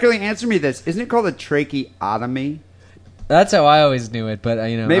Wackerly, answer me this. Isn't it called a tracheotomy? That's how I always knew it, but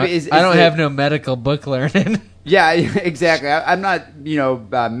maybe I don't have no medical book learning. Yeah, exactly. I'm not,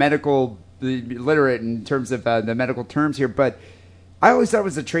 medical literate in terms of the medical terms here, but I always thought it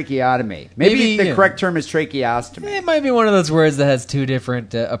was a tracheotomy. Maybe the correct term is tracheostomy. It might be one of those words that has two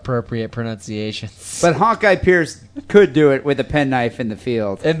different appropriate pronunciations. But Hawkeye Pierce could do it with a penknife in the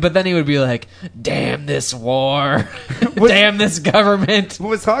field. But then he would be like, damn this war. Damn this government.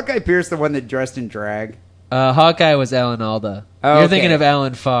 Was Hawkeye Pierce the one that dressed in drag? Hawkeye was Alan Alda. Oh, You're thinking of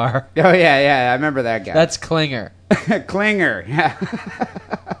Alan Farr. Oh, yeah, I remember that guy. That's Klinger. Klinger, yeah.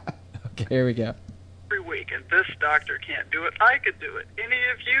 Okay, here we go. Every week, and this doctor can't do it. I could do it. Any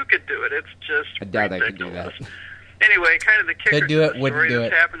of you could do it. It's just I doubt ridiculous. I could do that. Anyway, kind of the kicker Could do it, to the wouldn't story, do this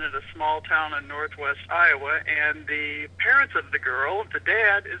it. happened in a small town in northwest Iowa, and the parents of the girl, the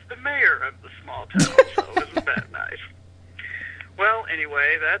dad, is the mayor of the small town, so isn't that nice? Well,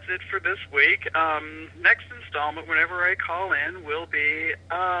 anyway, that's it for this week. Next installment, whenever I call in, will be,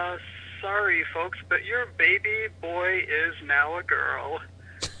 sorry, folks, but your baby boy is now a girl.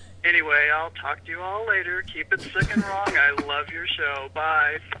 Anyway, I'll talk to you all later. Keep it sick and wrong. I love your show.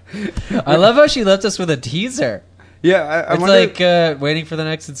 Bye. I love how she left us with a teaser. Yeah, I it's wonder like waiting for the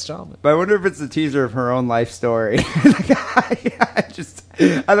next installment. But I wonder if it's a teaser of her own life story. I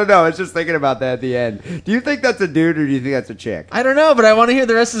don't know. I was just thinking about that at the end. Do you think that's a dude or do you think that's a chick? I don't know, but I want to hear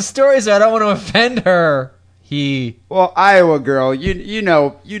the rest of the story, so I don't want to offend her. Well, Iowa girl, you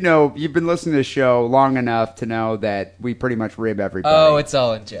know, you've been listening to the show long enough to know that we pretty much rib everybody. Oh, it's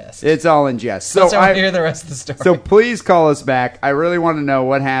all in jest. It's all in jest. So I want to hear the rest of the story. So please call us back. I really want to know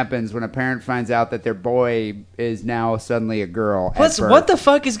what happens when a parent finds out that their boy is now suddenly a girl. Plus, what the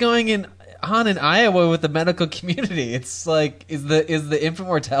fuck is going on in Iowa with the medical community? It's like, is the infant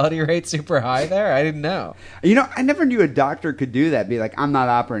mortality rate super high there? I didn't know. I never knew a doctor could do that. Be like, I'm not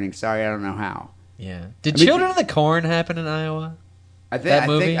operating. Sorry, I don't know how. Yeah. Did Children of the Corn happen in Iowa? I think that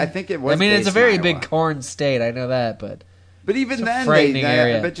movie? I think it was. I mean, it's a very big corn state. I know that, but even then, frightening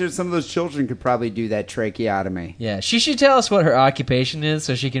area. I bet you some of those children could probably do that tracheotomy. Yeah, she should tell us what her occupation is,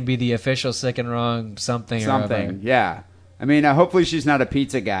 so she can be the official sick and wrong something. Or other. Yeah. I mean, hopefully she's not a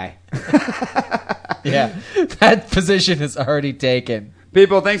pizza guy. Yeah, that position is already taken.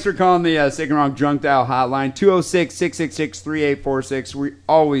 People, thanks for calling the Sick and Wrong Drunk Dial hotline, 206-666-3846. We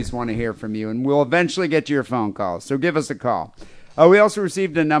always want to hear from you, and we'll eventually get to your phone calls, so give us a call. We also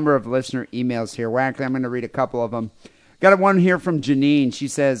received a number of listener emails here. Wackley, I'm going to read a couple of them. Got one here from Janine. She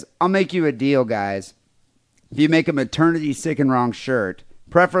says, I'll make you a deal, guys. If you make a maternity Sick and Wrong shirt,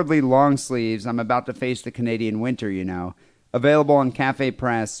 preferably long sleeves, I'm about to face the Canadian winter, available on Cafe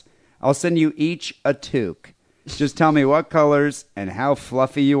Press, I'll send you each a toque. Just tell me what colors and how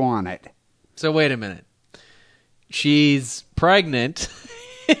fluffy you want it. So wait a minute. She's pregnant.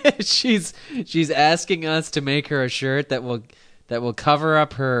 she's asking us to make her a shirt that will cover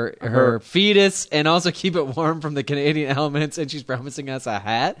up her fetus and also keep it warm from the Canadian elements, and she's promising us a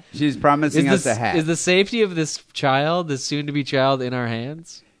hat. She's promising us a hat. Is the safety of this child, this soon-to-be child, in our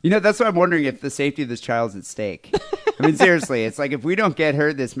hands? That's what I'm wondering, if the safety of this child's at stake. I mean, seriously, it's like if we don't get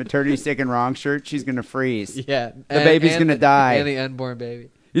her this maternity Sick and Wrong shirt, she's going to freeze. Yeah. The baby's going to die. And the unborn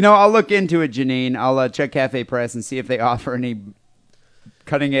baby. I'll look into it, Janine. I'll check Cafe Press and see if they offer any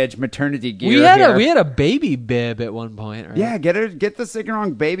cutting-edge maternity gear. We had a baby bib at one point, right? Yeah, get the Sick and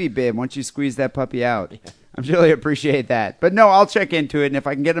Wrong baby bib once you squeeze that puppy out. Yeah. I really appreciate that. But no, I'll check into it, and if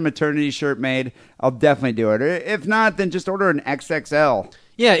I can get a maternity shirt made, I'll definitely do it. Or if not, then just order an XXL.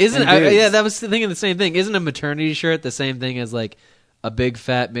 Yeah, that was thinking the same thing. Isn't a maternity shirt the same thing as like a big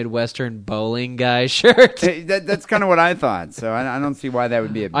fat Midwestern bowling guy shirt? That's kind of what I thought. So I don't see why that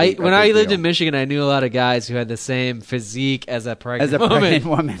would be a big When I lived deal. in Michigan, I knew a lot of guys who had the same physique as a pregnant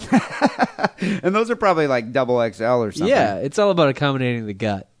woman. And those are probably like double XL or something. Yeah, it's all about accommodating the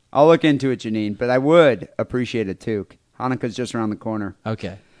gut. I'll look into it, Janine, but I would appreciate a toque. Hanukkah's just around the corner.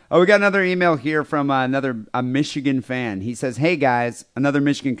 Okay. Oh, we got another email here from a Michigan fan. He says, hey, guys, another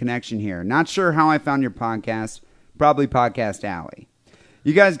Michigan connection here. Not sure how I found your podcast. Probably Podcast Alley.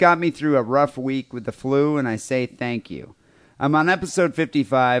 You guys got me through a rough week with the flu, and I say thank you. I'm on episode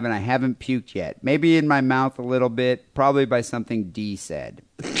 55, and I haven't puked yet. Maybe in my mouth a little bit, probably by something Dee said.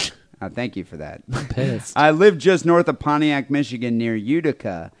 Thank you for that. I'm pissed. I live just north of Pontiac, Michigan, near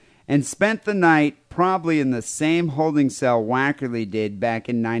Utica, and spent the night probably in the same holding cell Wackerly did back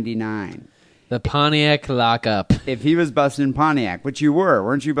in '99. The Pontiac lockup. If he was busted in Pontiac, which you were,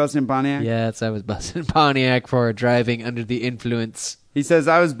 weren't you busted in Pontiac? Yes, I was busted in Pontiac for driving under the influence. He says,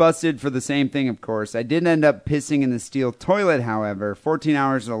 I was busted for the same thing, of course. I did end up pissing in the steel toilet, however. 14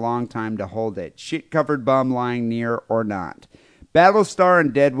 hours is a long time to hold it. Shit-covered bum lying near or not. Battlestar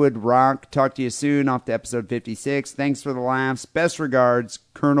and Deadwood rock. Talk to you soon. Off to episode 56. Thanks for the laughs. Best regards,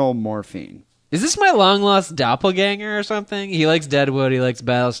 Colonel Morphine. Is this my long-lost doppelganger or something? He likes Deadwood. He likes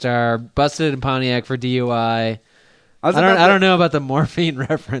Battlestar. Busted in Pontiac for DUI. I don't know about the morphine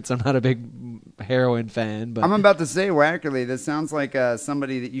reference. I'm not a big heroin fan. But I'm about to say, Wackerly, this sounds like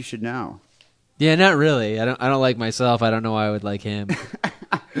somebody that you should know. Yeah, not really. I don't like myself. I don't know why I would like him.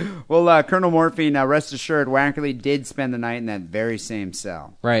 Well, Colonel Morphine, rest assured, Wackerly did spend the night in that very same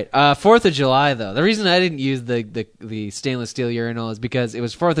cell. Right. 4th of July, though. The reason I didn't use the stainless steel urinal is because it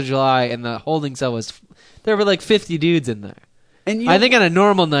was 4th of July and the holding cell there were like 50 dudes in there. And I think on a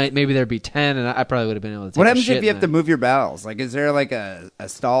normal night, maybe there'd be 10, and I probably would have been able to take What happens a shit if you have to move your bowels? Like, is there like a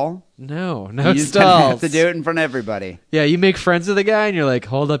stall? No you just stalls. have to do it in front of everybody. Yeah, you make friends with a guy, and you're like,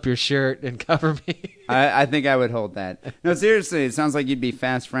 hold up your shirt and cover me. I think I would hold that. No, seriously, it sounds like you'd be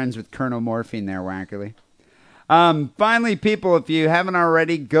fast friends with Colonel Morphine there, Wackerly. Finally, people, if you haven't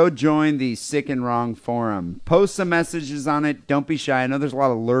already, go join the Sick and Wrong forum. Post some messages on it. Don't be shy. I know there's a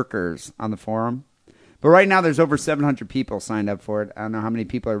lot of lurkers on the forum. But right now, there's over 700 people signed up for it. I don't know how many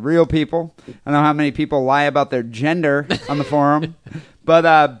people are real people. I don't know how many people lie about their gender on the forum.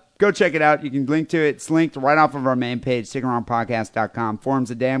 But go check it out. You can link to it. It's linked right off of our main page, sickandwrongpodcast.com. Forum's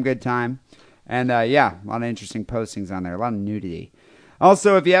a damn good time. And, yeah, a lot of interesting postings on there. A lot of nudity.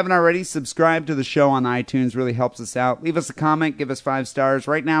 Also, if you haven't already, subscribe to the show on iTunes. Really helps us out. Leave us a comment. Give us 5 stars.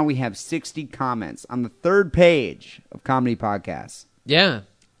 Right now, we have 60 comments on the 3rd page of Comedy Podcasts. Yeah.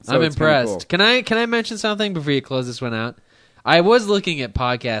 So I'm impressed. Cool. Can I mention something before you close this one out? I was looking at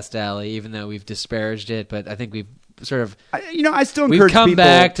Podcast Alley, even though we've disparaged it, but I think we've sort of... I still encourage people... We've come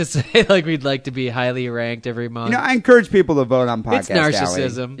back to say like we'd like to be highly ranked every month. I encourage people to vote on Podcast It's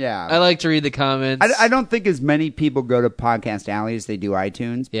narcissism. Alley. Yeah. I like to read the comments. I don't think as many people go to Podcast Alley as they do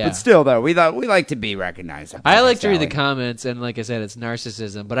iTunes. Yeah. But still, though, we like to be recognized. I like to read the comments, and like I said, it's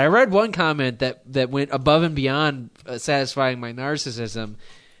narcissism. But I read one comment that went above and beyond satisfying my narcissism,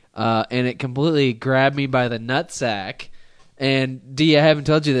 and it completely grabbed me by the nutsack. And Dee, I haven't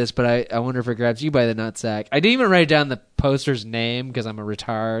told you this, but I wonder if it grabs you by the nutsack. I didn't even write down the poster's name because I'm a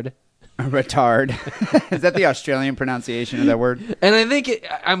retard. A retard. Is that the Australian pronunciation of that word? And I think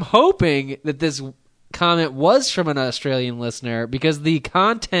I'm hoping that this comment was from an Australian listener because the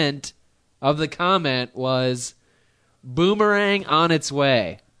content of the comment was boomerang on its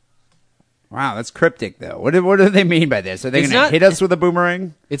way. Wow, that's cryptic, though. What do they mean by this? Are they going to hit us with a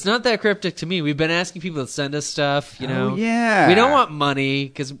boomerang? It's not that cryptic to me. We've been asking people to send us stuff, Oh, yeah. We don't want money,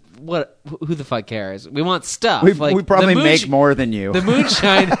 because who the fuck cares? We want stuff. We probably make more than you. The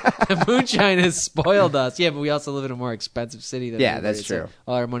moonshine has spoiled us. Yeah, but we also live in a more expensive city than everybody, that's true. So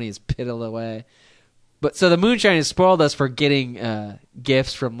all our money is piddled away. But so the moonshine has spoiled us for getting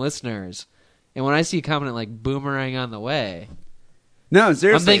gifts from listeners. And when I see a comment like boomerang on the way... No,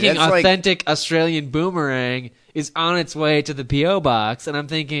 seriously. I'm thinking authentic Australian boomerang is on its way to the P.O. box, and I'm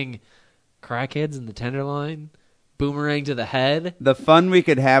thinking crackheads in the Tenderloin, boomerang to the head. The fun we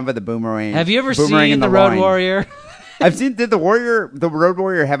could have with a boomerang. Have you ever seen The Road Warrior? I've seen. Did the Road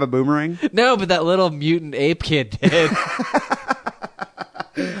Warrior have a boomerang? No, but that little mutant ape kid did.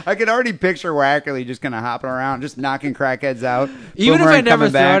 I could already picture Wackerly just kind of hopping around, just knocking crackheads out. Even if I never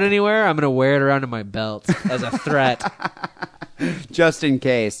throw back. it anywhere, I'm going to wear it around in my belt as a threat. Just in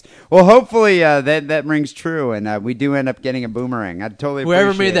case. Well, hopefully that rings true, and we do end up getting a boomerang. I'd totally appreciate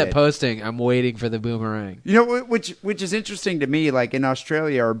Whoever made that it. posting, I'm waiting for the boomerang. You know, which is interesting to me. Like in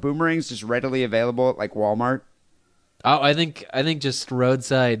Australia, are boomerangs just readily available at like Walmart? Oh, I think just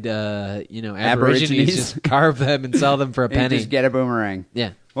roadside, Aborigines just carve them and sell them for a penny. And just get a boomerang.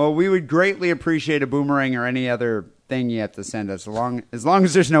 Yeah. Well, we would greatly appreciate a boomerang or any other thing you have to send us, as long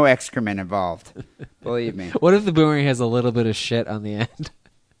as there's no excrement involved. Believe me. What if the boomerang has a little bit of shit on the end?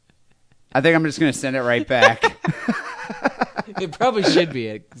 I think I'm just going to send it right back. It probably should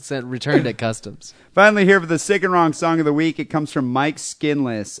be returned at customs. Finally, here for the Sick and Wrong Song of the Week. It comes from Mike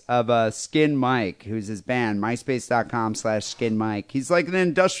Skinless of Skin Mike, who's his band, myspace.com/Skin Mike. He's like an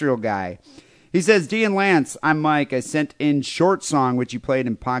industrial guy. He says, Dee and Lance, I'm Mike. I sent in Short Song, which you played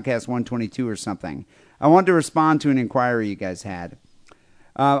in podcast 122 or something. I wanted to respond to an inquiry you guys had.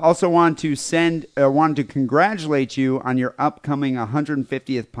 Also wanted to congratulate you on your upcoming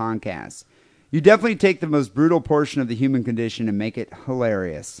 150th podcast. You definitely take the most brutal portion of the human condition and make it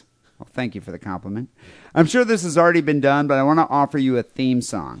hilarious. Well, thank you for the compliment. I'm sure this has already been done, but I want to offer you a theme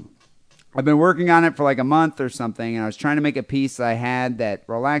song. I've been working on it for like a month or something, and I was trying to make a piece that I had that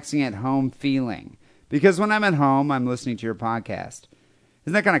relaxing at home feeling. Because when I'm at home, I'm listening to your podcast.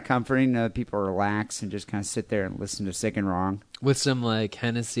 Isn't that kind of comforting that people relax and just kind of sit there and listen to Sick and Wrong? With some, like,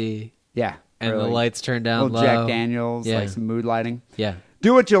 Hennessy. Yeah. And really. The lights turned down low. Jack Daniels, like some mood lighting. Yeah.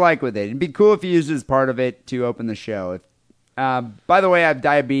 Do what you like with it. It'd be cool if you used it as part of it to open the show. By the way, I have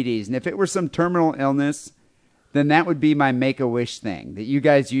diabetes, and if it were some terminal illness, then that would be my Make-A-Wish thing, that you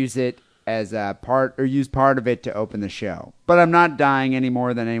guys use it as a part, or use part of it to open the show. But I'm not dying any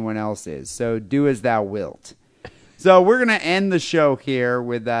more than anyone else is, so do as thou wilt. So we're going to end the show here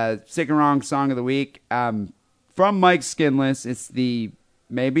with Sick and Wrong Song of the Week. From Mike Skinless, it's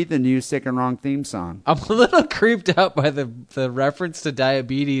maybe the new Sick and Wrong theme song. I'm a little creeped out by the reference to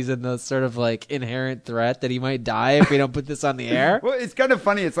diabetes and the sort of like inherent threat that he might die if we don't put this on the air. Well, it's kind of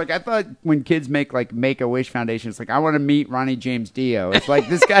funny. It's like I thought when kids make Make-A-Wish Foundation, it's like, I want to meet Ronnie James Dio. It's like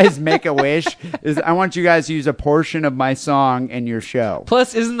this guy's Make-A-Wish is I want you guys to use a portion of my song in your show.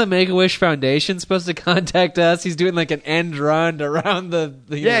 Plus, isn't the Make-A-Wish Foundation supposed to contact us? He's doing like an end run around the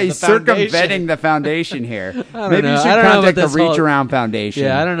he's the foundation. Circumventing the foundation here. Maybe you should contact the Reach Around Foundation.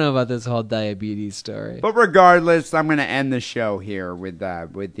 Yeah, I don't know about this whole diabetes story. But regardless, I'm going to end the show here with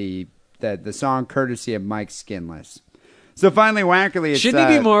the song courtesy of Mike Skinless. So finally, Wackerly, shouldn't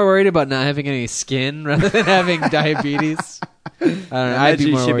he be more worried about not having any skin rather than having diabetes? I don't know. I'd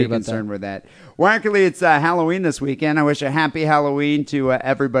be more worried about concerned with that. Wackerly, it's Halloween this weekend. I wish a happy Halloween to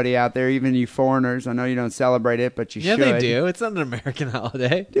everybody out there, even you foreigners. I know you don't celebrate it, but you should. Yeah, they do. It's not an American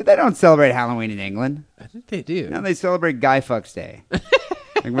holiday. Dude, they don't celebrate Halloween in England. I think they do. No, they celebrate Guy Fucks Day.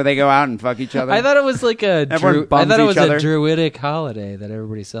 Like where they go out and fuck each other. I thought it was like a druidic holiday that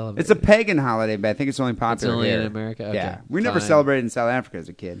everybody celebrates. It's a pagan holiday, but I think it's only popular only here in America. Okay, yeah, we never celebrated in South Africa as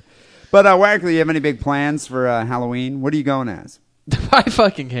a kid. But Wackerly, you have any big plans for Halloween? What are you going as? I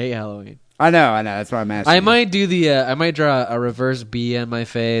fucking hate Halloween. I know. That's why I'm asking. I might do I might draw a reverse B on my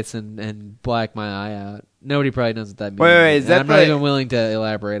face and black my eye out. Nobody probably knows what that means. Wait, is that I'm not even willing to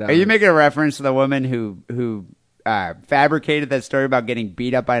elaborate on it. Are you making a reference to the woman who fabricated that story about getting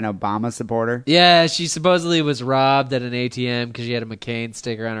beat up by an Obama supporter? Yeah, she supposedly was robbed at an ATM because she had a McCain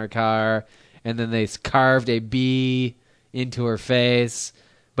sticker on her car, and then they carved a B into her face.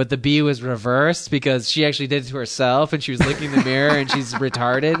 But the B was reversed because she actually did it to herself, and she was looking in the mirror, and she's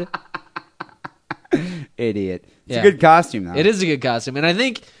retarded. Idiot. It's a good costume, though. It is a good costume. And I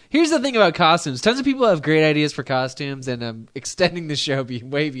think, here's the thing about costumes. Tons of people have great ideas for costumes, and I'm extending the show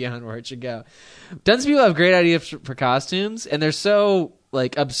way beyond where it should go. Tons of people have great ideas for costumes, and they're so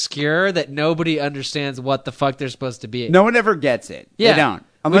like obscure that nobody understands what the fuck they're supposed to be. No one ever gets it. Yeah. They don't.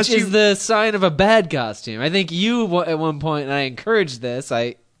 Which is the sign of a bad costume. I think you, at one point, and I encouraged this,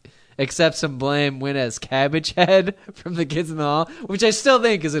 I accept some blame, went as Cabbage Head from the Kids in the Hall, which I still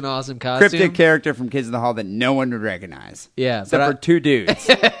think is an awesome costume. Cryptic character from Kids in the Hall that no one would recognize. Yeah. Except for two dudes,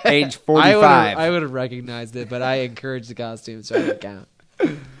 age 45. I would have recognized it, but I encouraged the costume, so I didn't count.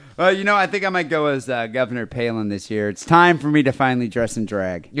 I think I might go as Governor Palin this year. It's time for me to finally dress in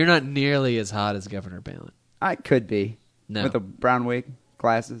drag. You're not nearly as hot as Governor Palin. I could be. No. With a brown wig,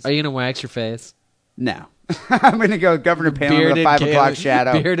 glasses. Are you going to wax your face? No. I'm going to go Governor Palin with a 5 o'clock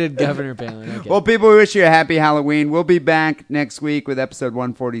shadow. Bearded Governor Palin. Okay. Well, people, we wish you a happy Halloween. We'll be back next week with episode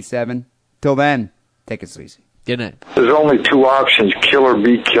 147. Till then, take it sleazy. Good night. There's only two options, kill or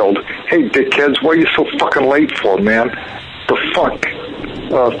be killed. Hey, dickheads, what are you so fucking late for, man? The fuck?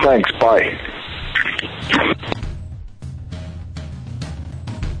 Thanks, bye.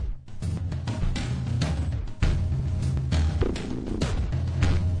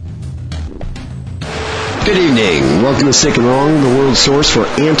 Good evening. Welcome to Sick and Wrong, the world source for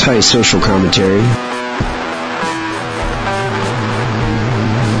anti-social commentary.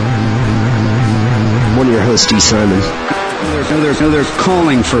 One of your hosts, D. Simon. They're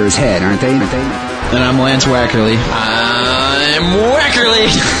calling for his head, aren't they? And I'm Lance Wackerly. I'm Wackerly!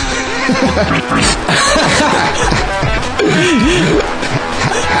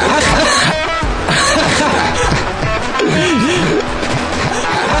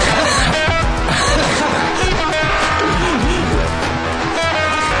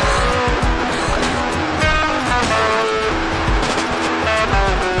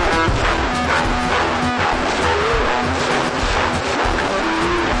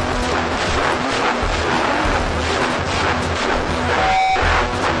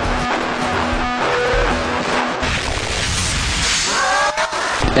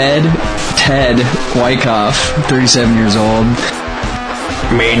 Ed Ted Wyckoff, 37 years old.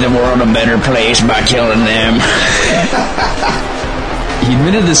 Made the world a better place by killing them. He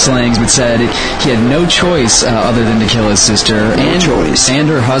admitted the slayings, but said he had no choice other than to kill his sister and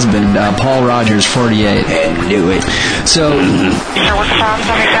her husband, Paul Rogers, 48. Had to do it. So, Sir, what's the problem?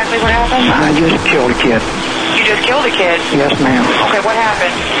 Tell me exactly what happened. I just killed a kid. You just killed a kid? Yes, ma'am. Okay, what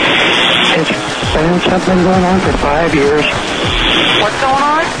happened? It's been something going on for 5 years. What's going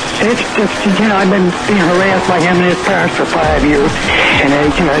on? It's just, I've been being harassed by him and his parents for 5 years, and they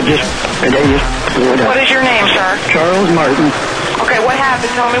just blew it up. What is your name, sir? Charles Martin. Okay, what happened?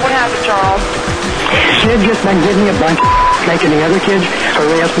 Tell me what happened, Charles. They've just been giving me a bunch of making the other kids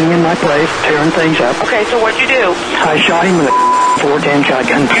harass me in my place, tearing things up. Okay, so what'd you do? I shot him with a 410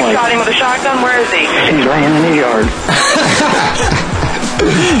 shotgun. You shot him with a shotgun? Where is he? He's laying in his yard.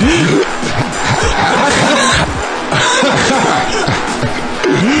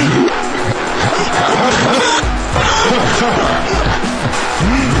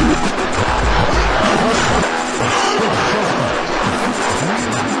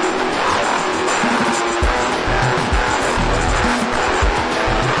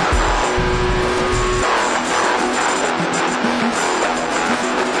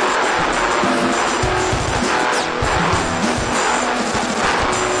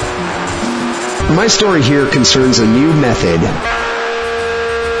 My story here concerns a new method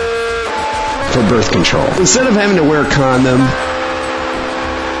for birth control. Instead of having to wear a condom,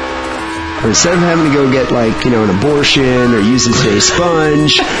 or instead of having to go get an abortion or use a safe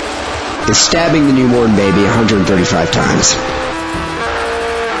sponge, is stabbing the newborn baby 135 times.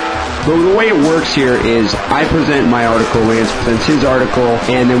 But the way it works here is I present my article, Lance presents his article,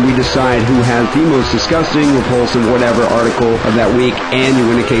 and then we decide who has the most disgusting, repulsive, whatever article of that week, and you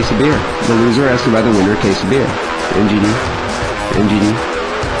win a case of beer. The loser has to buy the winner a case of beer. NGD. NGD.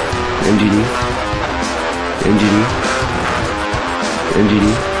 NGD. NGD.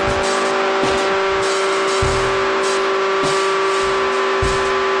 NGD.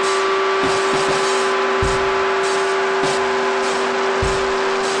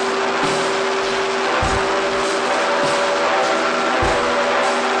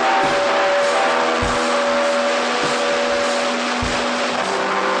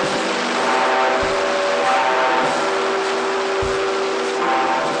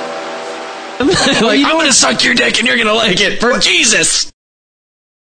 I'm going to suck your dick and you're going to like it. For Jesus!